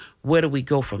wrong? Where do we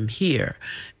go from here?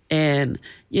 And,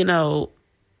 you know,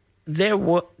 there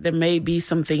may be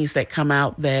some things that come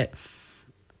out that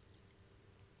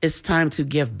it's time to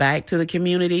give back to the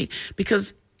community,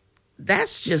 because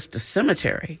that's just the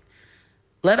cemetery.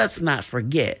 Let us not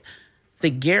forget the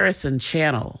Garrison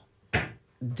Channel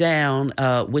down,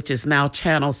 which is now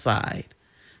Channel Side.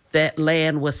 That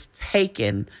land was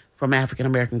taken from African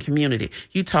American community.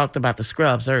 You talked about the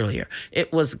Scrubs earlier.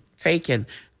 It was taken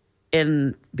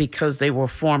in because they were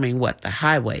forming the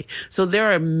highway. So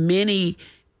there are many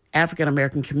African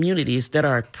American communities that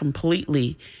are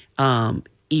completely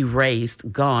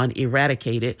erased, gone,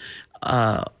 eradicated.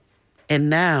 And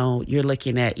now you're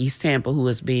looking at East Tampa, who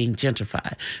is being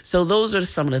gentrified. So those are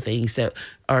some of the things that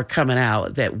are coming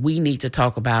out that we need to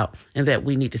talk about and that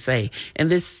we need to say. And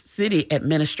this city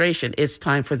administration, it's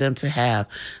time for them to have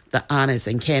the honest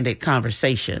and candid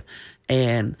conversation.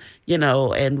 And, you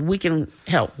know, and we can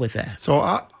help with that. So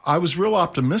I was real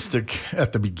optimistic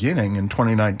at the beginning in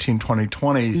 2019,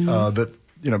 2020, that,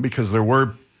 you know, because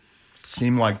there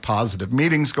seemed like positive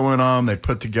meetings going on. They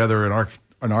put together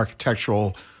an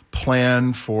architectural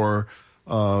plan for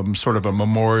sort of a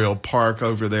memorial park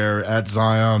over there at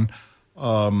Zion.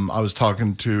 I was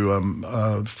talking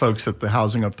to folks at the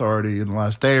Housing Authority in the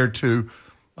last day or two.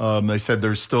 They said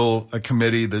there's still a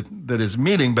committee that is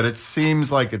meeting, but it seems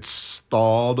like it's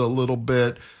stalled a little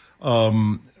bit,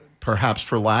 perhaps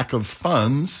for lack of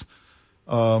funds.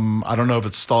 I don't know if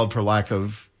it's stalled for lack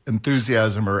of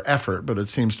enthusiasm or effort, but it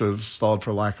seems to have stalled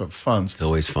for lack of funds. It's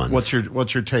always funds.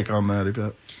 What's your take on that,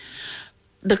 Yvette?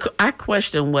 I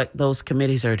question what those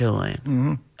committees are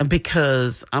doing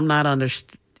because I'm not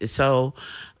understanding. So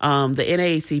the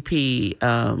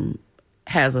NAACP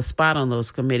has a spot on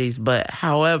those committees, but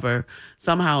however,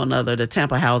 somehow or another, the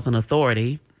Tampa Housing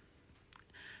Authority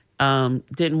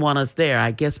didn't want us there. I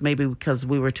guess maybe because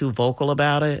we were too vocal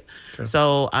about it. Okay.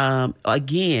 So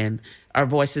again, our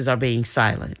voices are being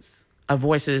silenced. Our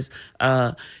voices,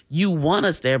 you want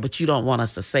us there, but you don't want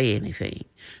us to say anything.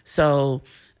 So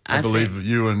I believe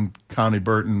you and Connie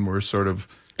Burton were sort of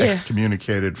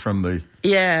excommunicated from the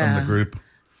group.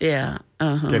 Yeah.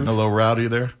 Getting a little rowdy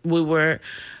there? We were.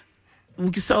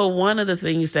 So one of the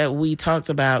things that we talked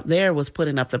about there was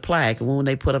putting up the plaque. And when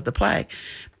they put up the plaque,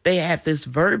 they have this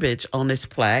verbiage on this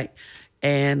plaque,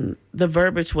 and the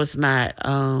verbiage was not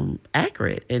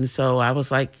accurate. And so I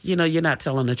was like, you know, you're not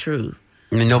telling the truth.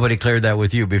 And nobody cleared that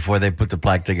with you before they put the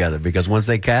plaque together, because once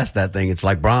they cast that thing, it's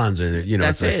like bronze, and you know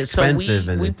it's expensive.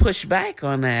 So we pushed back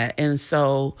on that, and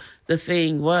so the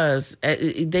thing was,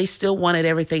 they still wanted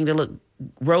everything to look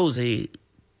rosy,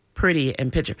 pretty,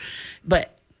 and picture.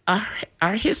 But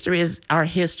our history is our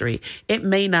history. It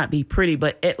may not be pretty,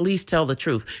 but at least tell the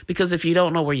truth. Because if you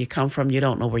don't know where you come from, you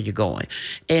don't know where you're going.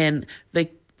 And the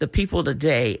people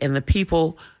today, and the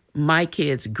people, my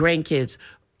kids, grandkids,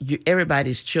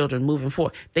 everybody's children moving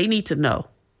forward, they need to know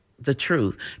the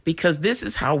truth, because this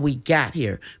is how we got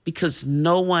here, because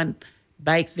no one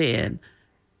back then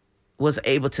was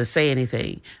able to say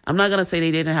anything. I'm not going to say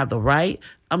they didn't have the right.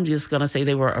 I'm just going to say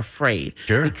they were afraid.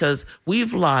 Sure. Because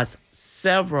we've lost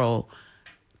several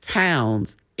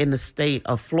towns in the state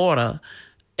of Florida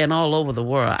and all over the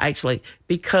world, actually,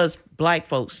 because black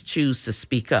folks choose to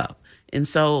speak up. And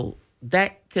so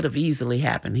that could have easily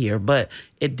happened here, but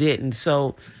it didn't.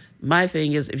 So my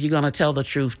thing is, if you're going to tell the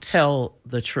truth, tell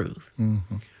the truth.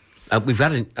 Mm-hmm. We've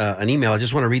got an email. I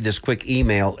just want to read this quick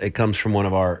email. It comes from one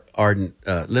of our ardent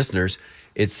listeners.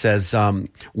 It says,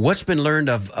 what's been learned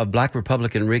of Black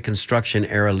Republican Reconstruction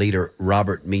era leader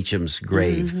Robert Meacham's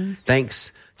grave? Mm-hmm.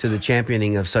 Thanks to the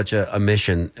championing of such a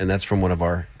mission. And that's from one of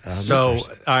our listeners.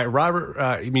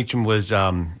 Robert Meacham was...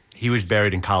 He was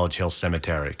buried in College Hill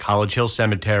Cemetery. College Hill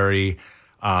Cemetery,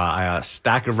 a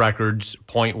stack of records.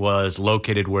 Point was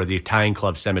located where the Italian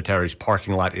Club Cemetery's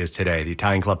parking lot is today. The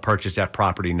Italian Club purchased that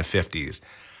property in the 50s.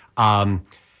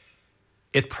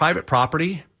 It's private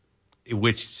property,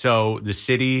 so the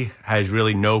city has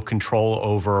really no control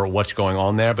over what's going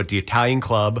on there. But the Italian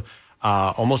Club,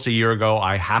 almost a year ago,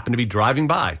 I happened to be driving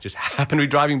by,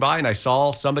 and I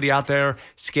saw somebody out there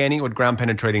scanning it with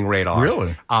ground-penetrating radar.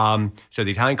 Really? So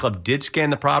the Italian Club did scan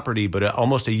the property, but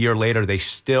almost a year later, they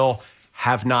still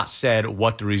have not said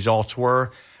what the results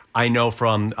were. I know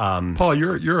from Paul,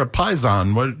 you're a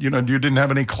Paisan. What you didn't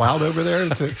have any clout over there.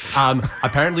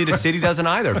 Apparently, the city doesn't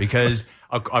either, because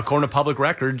according to public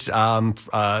records,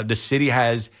 the city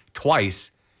has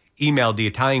twice emailed the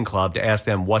Italian Club to ask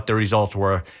them what the results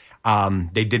were.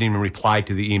 They didn't even reply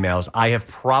to the emails. I have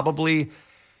probably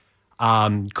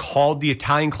called the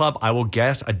Italian Club, I will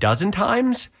guess, a dozen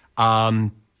times.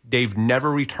 They've never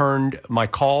returned my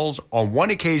calls. On one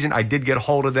occasion, I did get a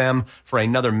hold of them for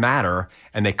another matter,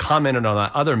 and they commented on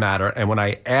that other matter. And when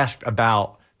I asked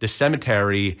about the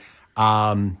cemetery,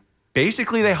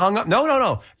 basically they hung up.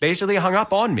 No. Basically, they hung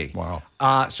up on me.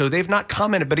 Wow. So they've not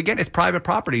commented. But again, it's private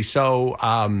property. So,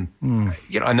 and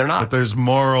they're not. But there's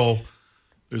moral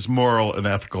and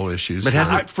ethical issues.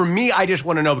 But for me, I just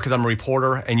want to know, because I'm a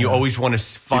reporter, and you always want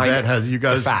to find Have you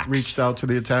guys the facts. reached out to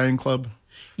the Italian Club?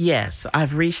 Yes,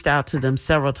 I've reached out to them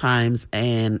several times,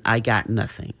 and I got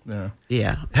nothing.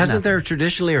 Yeah. Hasn't there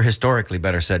traditionally, or historically,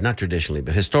 better said, not traditionally,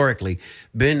 but historically,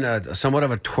 been somewhat of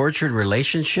a tortured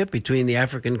relationship between the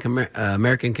African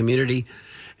American community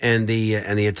and the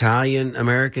Italian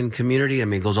American community? I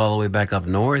mean, it goes all the way back up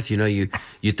north.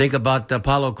 You think about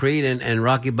Apollo Creed and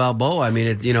Rocky Balboa. I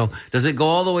mean, does it go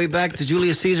all the way back to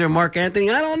Julius Caesar and Mark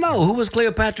Antony? I don't know. Who was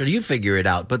Cleopatra? You figure it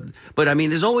out. But I mean,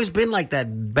 there's always been like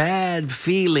that bad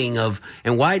feeling of,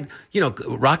 and why,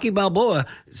 Rocky Balboa,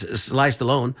 Sly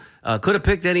Stallone, could have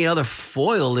picked any other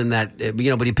foil in that,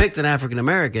 but he picked an African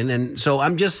American, and so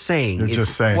I'm just saying.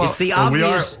 It's the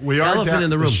obvious elephant in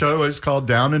the room. The show is called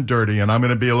Down and Dirty, and I'm going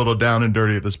to be a little down and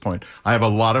dirty at this point. I have a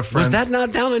lot of friends. Was that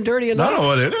not down and dirty enough?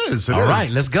 No, it is. All right,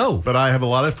 let's go. But I have a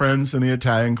lot of friends in the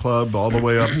Italian Club, all the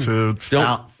way up to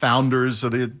founders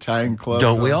of the Italian Club.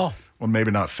 Don't we all? Well,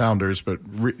 maybe not founders, but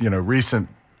recent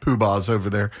poobahs over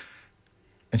there.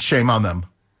 And shame on them.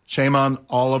 Shame on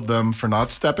all of them for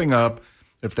not stepping up.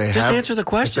 If they just answer the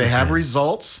question. If they have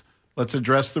results, let's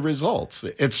address the results.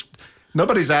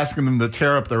 Nobody's asking them to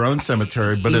tear up their own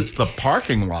cemetery, but it's the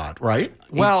parking lot, right?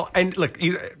 Well, and look,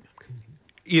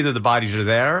 either the bodies are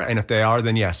there, and if they are,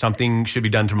 then something should be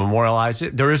done to memorialize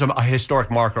it. There is a historic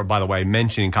marker, by the way,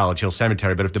 mentioning College Hill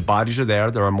Cemetery, but if the bodies are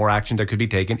there are more actions that could be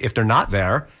taken. If they're not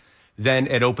there, then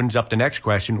it opens up the next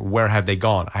question: where have they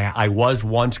gone? I was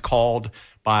once called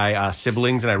by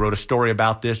siblings, and I wrote a story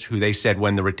about this, who they said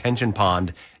when the retention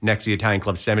pond next to the Italian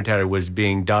Club Cemetery was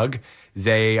being dug,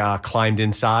 they climbed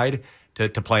inside to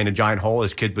play in a giant hole,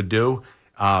 as kids would do.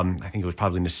 I think it was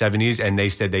probably in the 70s, and they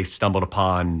said they stumbled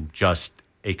upon just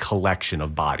a collection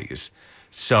of bodies.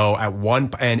 So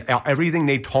and everything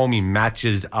they told me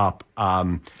matches up.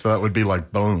 So that would be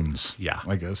like bones. Yeah.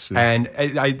 I guess. Yeah.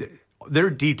 And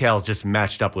their details just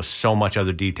matched up with so much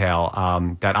other detail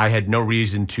that I had no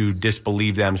reason to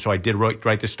disbelieve them. So I did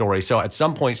write the story. So at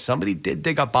some point, somebody did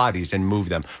dig up bodies and move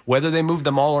them. Whether they moved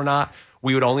them all or not,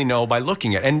 we would only know by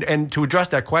looking at it. And to address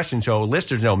that question, so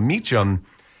listeners know, Meacham,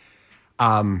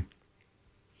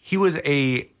 he was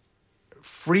a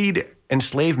freed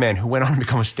enslaved man who went on to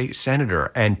become a state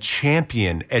senator and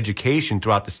champion education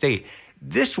throughout the state.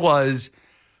 This was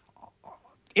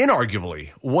inarguably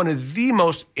one of the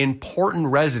most important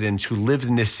residents who lived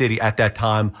in this city at that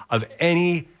time, of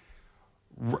any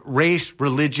race,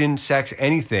 religion, sex,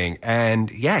 anything. And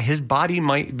his body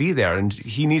might be there, and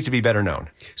he needs to be better known.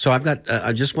 So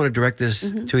I just want to direct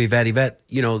this to Yvette. Yvette,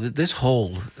 this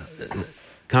whole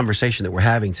conversation that we're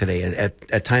having today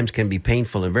at times can be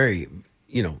painful and very,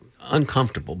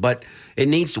 uncomfortable, but we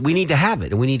need to have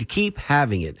it, and we need to keep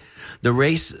having it. The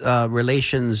race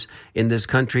relations in this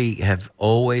country have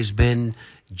always been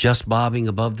just bobbing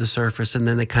above the surface, and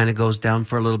then it kind of goes down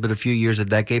for a few years, a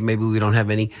decade. Maybe we don't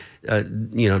have any,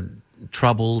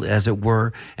 trouble, as it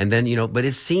were. And then, but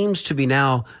it seems to be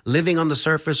now living on the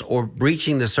surface or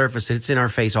breaching the surface. It's in our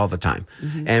face all the time.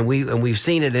 Mm-hmm. And we've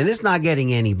seen it, and it's not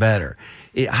getting any better.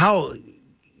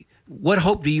 What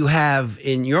hope do you have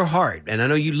in your heart? And I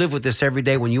know you live with this every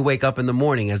day when you wake up in the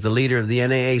morning as the leader of the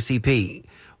NAACP.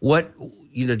 What,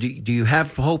 do you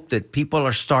have hope that people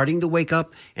are starting to wake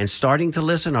up and starting to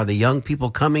listen? Are the young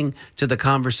people coming to the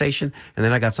conversation? And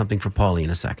then I got something for Paulie in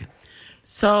a second.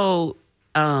 So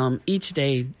each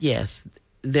day, yes,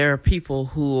 there are people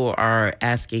who are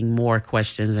asking more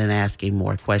questions and asking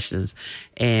more questions,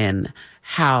 and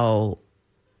how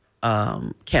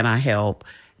can I help?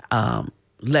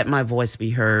 Let my voice be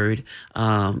heard.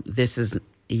 This is,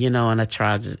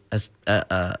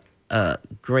 a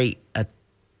great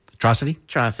Atrocity?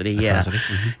 atrocity, yeah. Atrocity,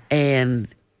 mm-hmm. And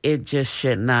it just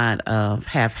should not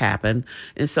have happened.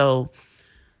 And so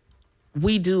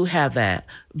we do have that.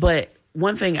 But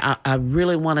one thing I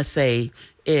really want to say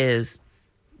is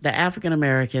the African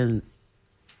American,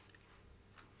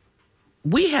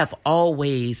 we have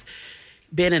always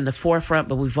been in the forefront,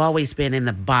 but we've always been in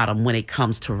the bottom when it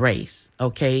comes to race,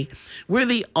 okay? We're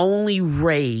the only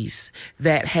race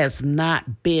that has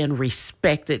not been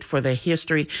respected for their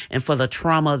history and for the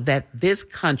trauma that this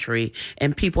country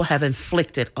and people have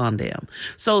inflicted on them.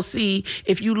 So see,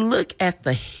 if you look at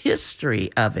the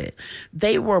history of it,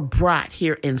 they were brought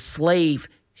here in slave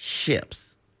ships.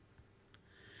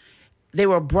 They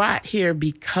were brought here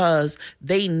because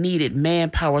they needed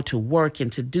manpower to work and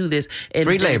to do this. And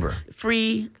free labor.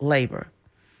 Free labor.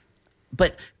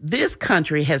 But this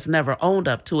country has never owned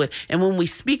up to it. And when we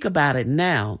speak about it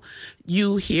now,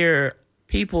 you hear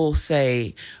people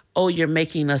say, oh, you're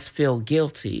making us feel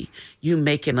guilty. You're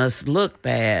making us look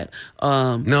bad.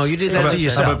 No, you did that to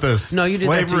yourself. How about this? No, you did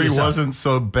that to Slavery yourself. wasn't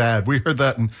so bad. We heard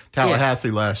that in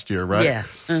Tallahassee last year, right? Yeah.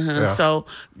 Uh-huh. Yeah. So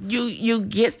you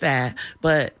get that.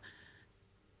 But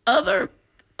other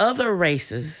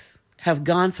races have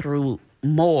gone through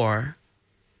more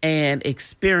and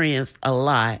experienced a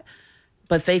lot,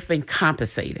 but they've been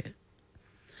compensated.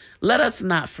 Let us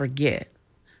not forget.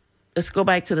 Let's go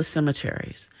back to the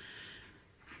cemeteries.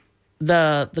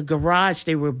 The garage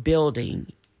they were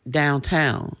building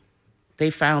downtown, they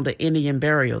found an Indian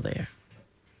burial there.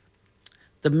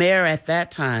 The mayor at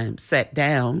that time sat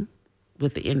down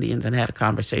with the Indians and had a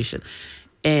conversation,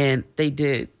 and they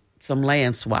did some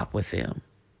land swap with them.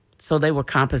 So they were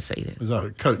compensated. Is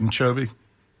that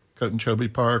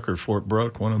Cotonchobee Park or Fort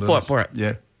Brooke? One of those? Fort Brooke.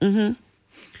 Yeah. Mm-hmm.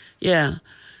 Yeah.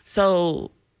 So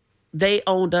they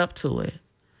owned up to it.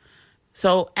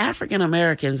 So African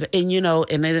Americans, and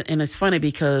it's funny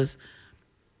because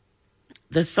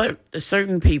the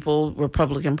certain people,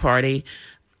 Republican Party,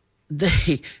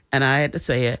 and I had to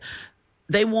say it,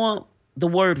 they want the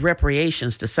word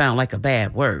reparations to sound like a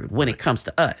bad word when it comes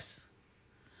to us.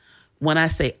 When I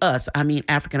say us, I mean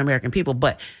African American people.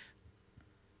 But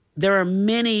there are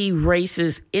many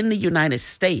races in the United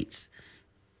States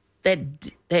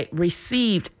that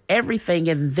received everything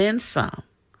and then some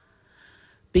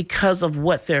because of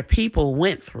what their people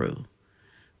went through.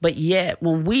 But yet,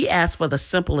 when we ask for the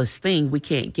simplest thing, we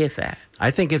can't get that. I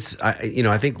think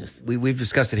we've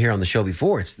discussed it here on the show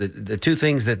before. It's the two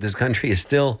things that this country is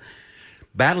still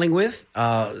battling with,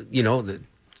 the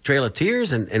Trail of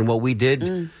Tears and what we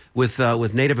did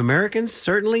with Native Americans,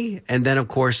 certainly. And then, of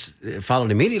course,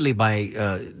 followed immediately by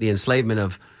the enslavement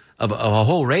of a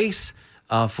whole race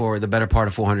for the better part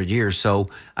of 400 years. So,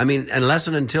 I mean, unless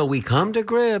and until we come to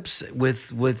grips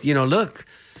with look,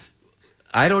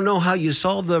 I don't know how you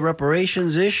solve the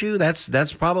reparations issue.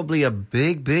 That's probably a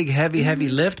big, heavy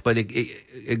lift, but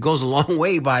it goes a long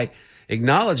way by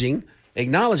acknowledging,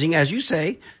 as you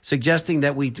say, suggesting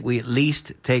that we at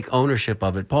least take ownership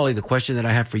of it. Paulie, the question that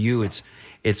I have for you,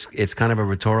 it's kind of a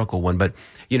rhetorical one, but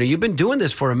you've been doing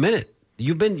this for a minute.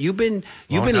 You've been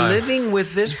living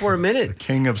with this for a minute. The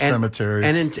king of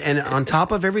cemeteries. And on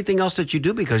top of everything else that you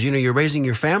do, because you're raising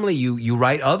your family, you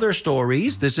write other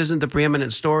stories. This isn't the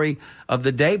preeminent story of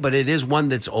the day, but it is one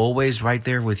that's always right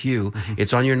there with you. Mm-hmm.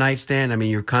 It's on your nightstand. I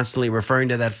mean, you're constantly referring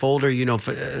to that folder.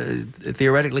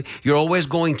 Theoretically, you're always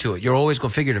going to it. You're always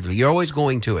going figuratively. You're always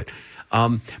going to it.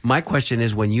 My question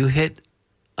is, when you hit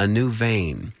a new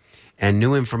vein and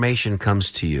new information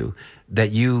comes to you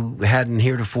that you hadn't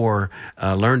heretofore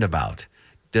learned about,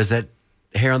 does that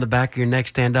hair on the back of your neck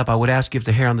stand up? I would ask you if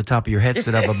the hair on the top of your head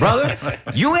stood up, but brother,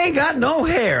 you ain't got no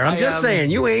hair. I'm just saying,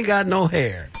 you ain't got no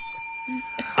hair.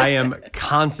 I am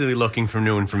constantly looking for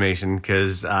new information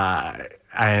because, am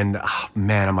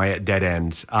I at dead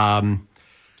ends? At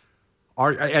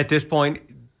this point,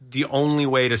 the only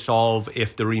way to solve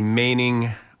if the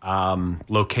remaining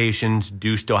locations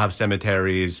do still have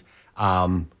cemeteries,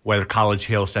 whether College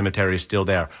Hill Cemetery is still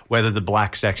there, whether the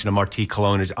black section of Martí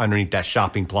Colón is underneath that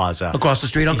shopping plaza. Across the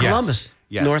street on Columbus.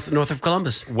 Yes. North of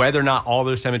Columbus. Whether or not all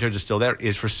those cemeteries are still there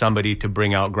is for somebody to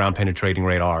bring out ground penetrating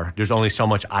radar. There's only so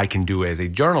much I can do as a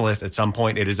journalist. At some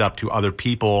point, it is up to other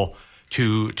people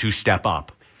to step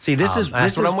up. See, That's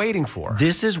what I'm waiting for.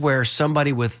 This is where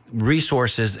somebody with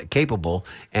resources capable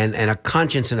and a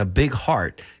conscience and a big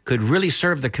heart could really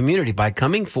serve the community by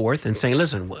coming forth and saying,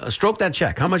 listen, stroke that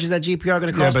check. How much is that GPR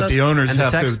going to cost us? Yeah,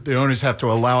 but the owners have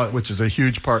to allow it, which is a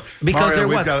huge part. Because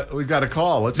Mario, we've got a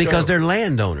call. Let's because go. They're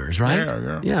landowners,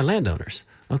 right? Yeah, landowners.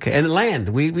 Okay, and land,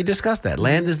 we discussed that.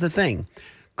 Land is the thing.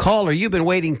 Caller, you've been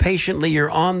waiting patiently.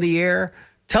 You're on the air.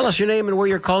 Tell us your name and where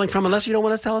you're calling from, unless you don't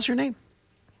want to tell us your name.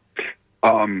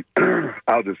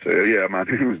 I'll just say, my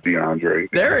name is DeAndre.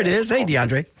 There it is. Hey,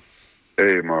 DeAndre.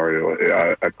 Hey, Mario.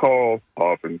 I call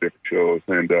often different shows,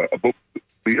 and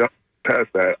past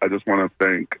that, I just want to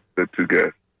thank the two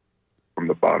guests from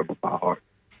the bottom of my heart.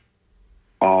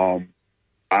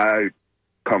 I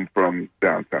come from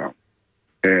downtown,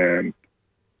 and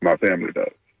my family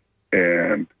does,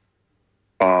 and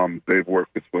they've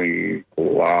worked between a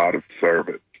lot of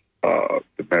service,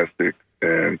 domestic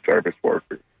and service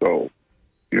workers. So,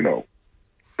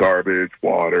 garbage,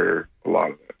 water, a lot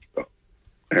of that stuff.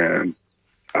 And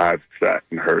I've sat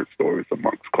and heard stories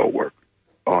amongst coworkers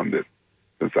on this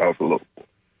since I was a little boy.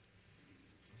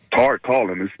 It's hard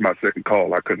calling. This is my second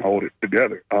call. I couldn't hold it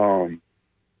together. So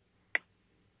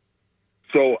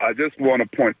I just want to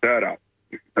point that out.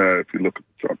 If you're looking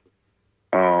for something,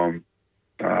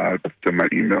 I'll send my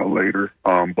email later.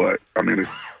 But I mean, it's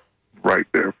right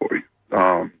there for you.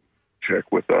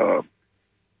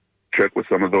 Check with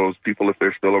some of those people if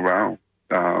they're still around.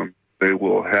 They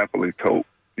will happily tell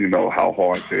how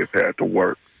hard they've had to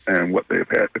work and what they've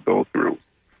had to go through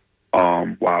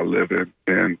while living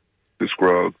in the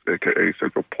Scruggs, aka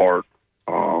Central Park,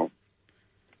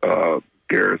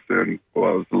 Garrison.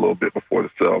 Well, it was a little bit before the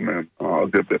Selman, a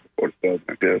good bit before the Selman,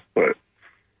 I guess. But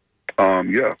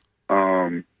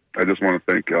I just want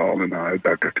to thank y'all, and I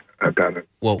gotta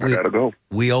go.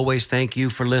 We always thank you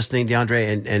for listening,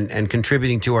 DeAndre, and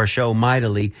contributing to our show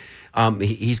mightily.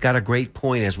 He's got a great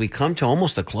point. As we come to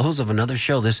almost the close of another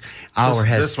show, this hour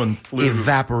has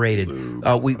evaporated.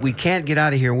 We can't get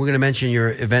out of here. We're going to mention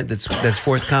your event that's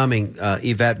forthcoming,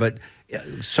 Yvette. But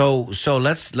so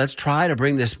let's try to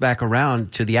bring this back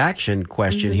around to the action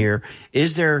question here.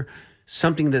 Is there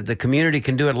something that the community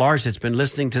can do at large that's been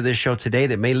listening to this show today,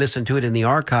 that may listen to it in the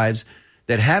archives,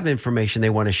 that have information they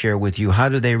want to share with you? How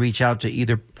do they reach out to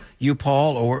either you,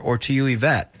 Paul, or to you,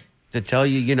 Yvette, to tell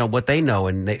you, what they know,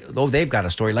 and they've got a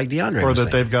story like DeAndre, or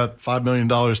that they've got $5 million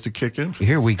to kick in?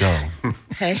 Here we go.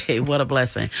 Hey, what a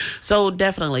blessing. So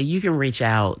definitely you can reach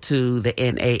out to the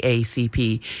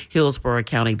NAACP Hillsborough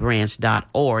County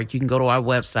Branch.org. You can go to our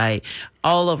website.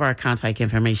 All of our contact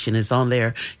information is on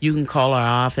there. You can call our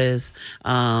office.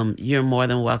 You're more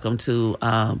than welcome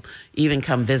to even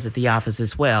come visit the office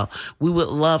as well. We would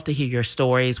love to hear your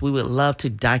stories. We would love to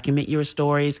document your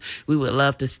stories. We would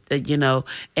love to,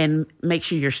 and make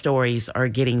sure your stories are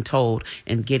getting told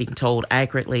and getting told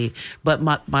accurately. But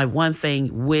my one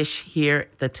wish here,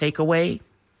 the takeaway,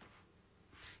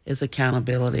 is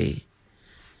accountability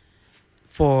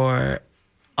for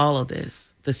all of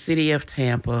this. The city of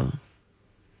Tampa,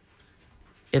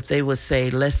 if they would say,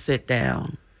 let's sit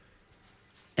down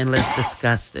and let's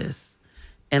discuss this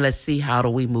and let's see how do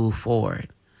we move forward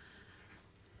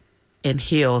and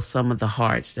heal some of the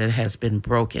hearts that has been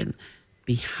broken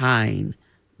behind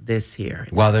this here.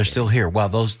 While they're still here, while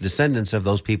those descendants of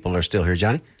those people are still here.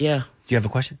 Johnny? Yeah. Do you have a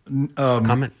question?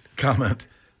 Comment?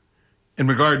 In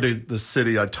regard to the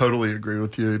city, I totally agree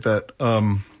with you that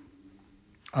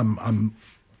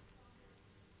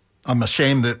I'm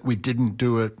ashamed that we didn't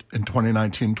do it in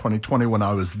 2019, 2020 when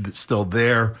I was still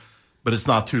there, but it's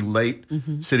not too late.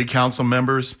 City council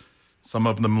members, some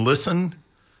of them listen.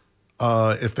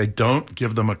 If they don't,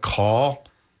 give them a call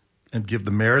and give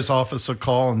the mayor's office a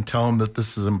call and tell them that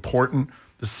this is important.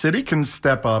 The city can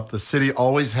step up. The city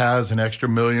always has an extra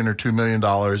 $1 million or $2 million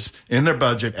in their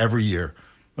budget every year.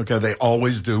 Okay, they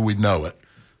always do. We know it.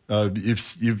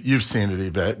 You've seen it,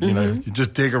 Yvette. You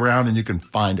just dig around and you can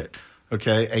find it.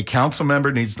 Okay, a council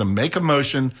member needs to make a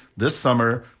motion this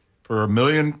summer for $1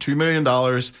 million, $2 million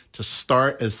to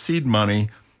start as seed money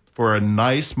for a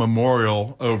nice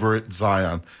memorial over at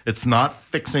Zion. It's not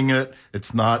fixing it.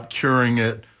 It's not curing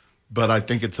it. But I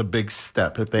think it's a big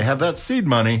step. If they have that seed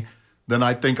money, then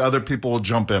I think other people will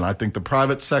jump in. I think the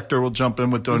private sector will jump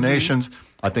in with donations.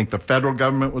 I think the federal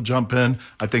government will jump in.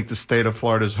 I think the state of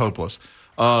Florida is hopeless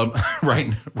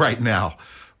right now.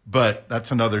 But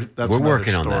that's another. We're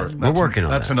working on that. We're working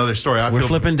on that. That's another story. We're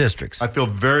flipping districts. I feel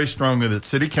very strongly that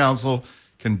city council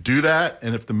can do that,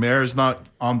 and if the mayor is not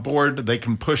on board, they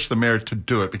can push the mayor to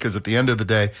do it. Because at the end of the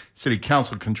day, city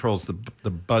council controls the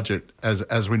budget,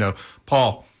 as we know.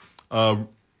 Paul,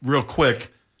 real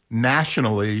quick,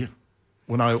 nationally,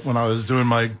 when I was doing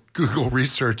my Google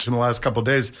research in the last couple of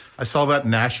days, I saw that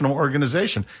national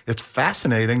organization. It's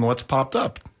fascinating what's popped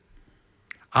up.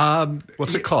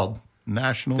 What's it called?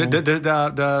 National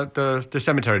The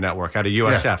cemetery network out of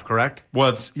USF, correct?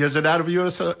 Is it out of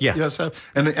USF? Yes. USF?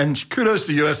 And kudos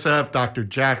to USF, Dr.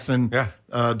 Jackson,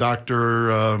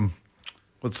 Dr.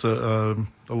 What's the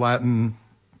Latin?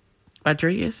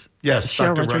 Rodriguez? Yes,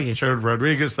 Cheryl Dr. Rodriguez. Cheryl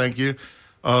Rodriguez, thank you.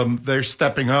 They're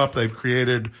stepping up. They've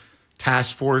created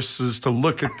task forces to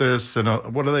look at this. And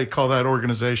what do they call that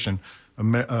organization?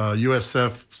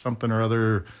 USF something or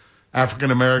other, African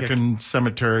American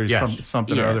Cemetery,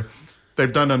 something or other.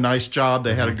 They've done a nice job.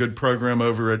 They had a good program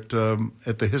over at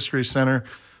the History Center.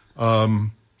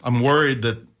 I'm worried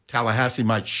that Tallahassee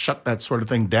might shut that sort of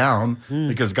thing down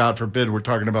because, God forbid, we're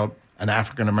talking about an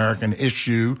African American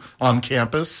issue on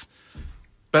campus.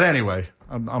 But anyway,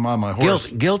 I'm on my horse.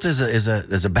 Guilt is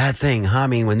a bad thing, huh? I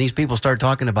mean, when these people start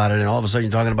talking about it, and all of a sudden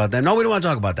you're talking about that. No, we don't want to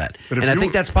talk about that. And I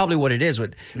think that's probably what it is.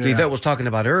 What Yvette was talking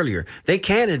about earlier. They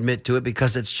can't admit to it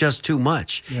because it's just too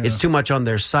much. Yeah. It's too much on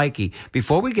their psyche.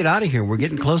 Before we get out of here, we're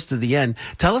getting close to the end.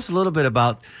 Tell us a little bit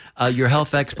about your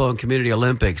Health Expo and Community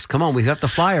Olympics. Come on, we've got the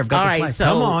flyer. I've got the flyer. So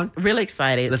come on. Really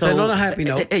excited. Let's end on a happy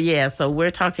note. Yeah, so we're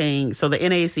talking, so the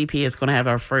NAACP is going to have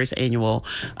our first annual,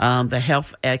 the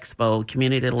Health Expo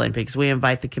Community Olympics. We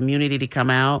invite the community to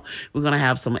come out. We're going to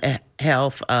have some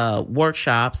health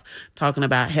workshops talking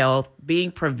about health,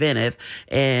 being preventive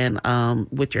and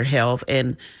with your health.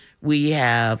 And we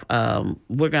have,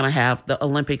 we're going to have the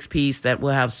Olympics piece that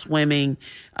will have swimming,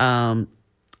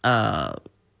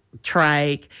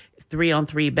 trike,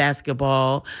 3-on-3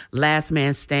 basketball, last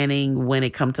man standing when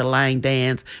it comes to line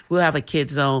dance. We'll have a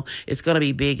kids zone. It's going to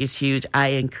be big. It's huge. I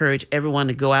encourage everyone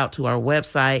to go out to our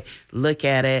website, look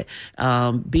at it,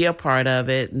 be a part of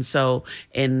it. And so,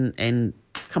 and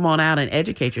come on out and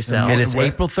educate yourself. And it's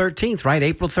April 13th, right?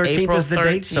 April 13th is the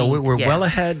date. So we're well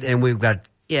ahead, and we've got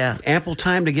ample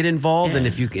time to get involved. And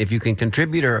if you can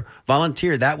contribute or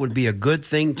volunteer, that would be a good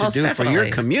thing to do for your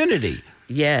community.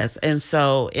 Yes. And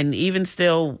so, and even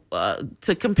still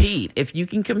to compete, if you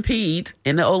can compete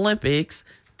in the Olympics,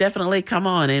 definitely come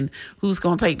on. And who's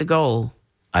going to take the gold?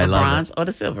 The bronze or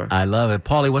the silver? I love it.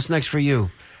 Paulie, what's next for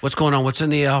you? What's going on? What's in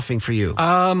the offing for you?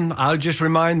 I'll just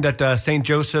remind that St.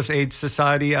 Joseph's AIDS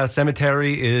Society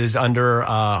Cemetery is under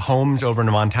Homes over in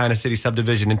the Montana City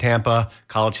subdivision in Tampa.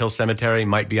 College Hill Cemetery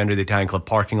might be under the Italian Club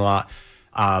parking lot.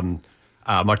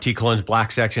 Marti Colon's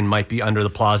black section might be under the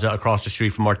plaza across the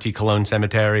street from Marti Colon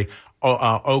Cemetery.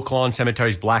 Oak Lawn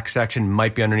Cemetery's black section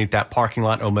might be underneath that parking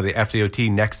lot owned by the FDOT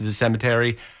next to the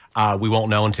cemetery. We won't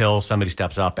know until somebody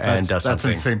steps up and does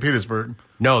something. That's in St. Petersburg.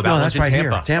 No, that's right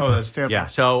Tampa. Here. Tampa. Oh, that's Tampa. Yeah,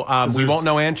 so we won't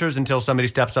know answers until somebody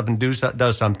steps up and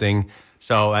does something.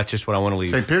 So that's just what I want to leave.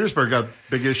 St. Petersburg got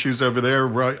big issues over there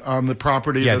right on the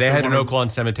property. Yeah, they had an Oak Lawn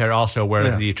Cemetery also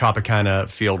where the Tropicana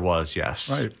field was, yes.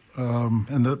 Right.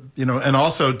 And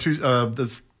also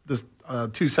this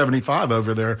 275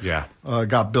 over there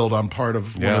got built on part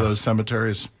of one of those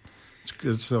cemeteries. It's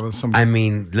good. So I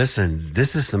mean, listen,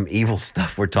 this is some evil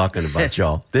stuff we're talking about,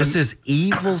 y'all. This is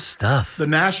evil stuff. The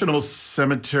National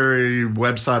Cemetery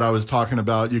website I was talking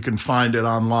about, you can find it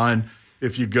online.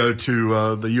 If you go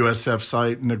to the USF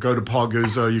site and go to Paul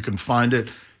Guzzo, you can find it.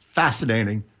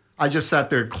 Fascinating. I just sat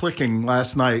there clicking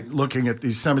last night, looking at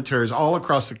these cemeteries all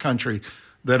across the country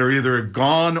that are either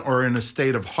gone or in a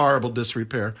state of horrible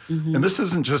disrepair. Mm-hmm. And this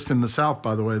isn't just in the South,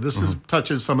 by the way. This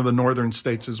touches some of the northern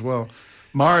states as well.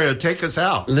 Mario, take us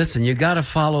out. Listen, you got to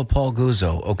follow Paul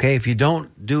Guzzo, okay? If you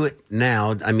don't do it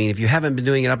now, I mean, if you haven't been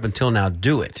doing it up until now,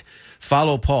 do it.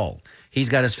 Follow Paul. He's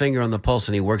got his finger on the pulse,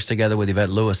 and he works together with Yvette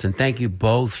Lewis. And thank you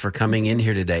both for coming in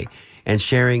here today and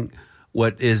sharing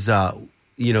what is,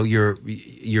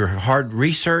 your hard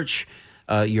research,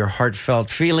 your heartfelt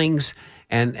feelings,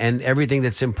 and everything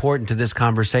that's important to this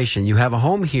conversation. You have a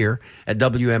home here at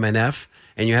WMNF,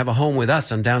 and you have a home with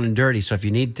us on Down and Dirty. So if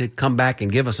you need to come back and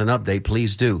give us an update,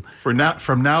 please do. From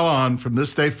now on, from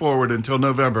this day forward until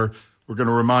November, we're going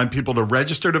to remind people to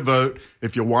register to vote.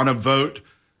 If you want to vote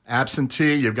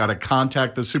absentee, you've got to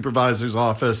contact the supervisor's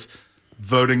office.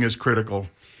 Voting is critical.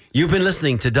 You've been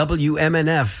listening to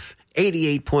WMNF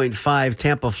 88.5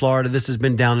 Tampa, Florida. This has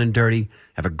been Down and Dirty.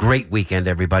 Have a great weekend,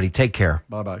 everybody. Take care.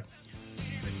 Bye-bye.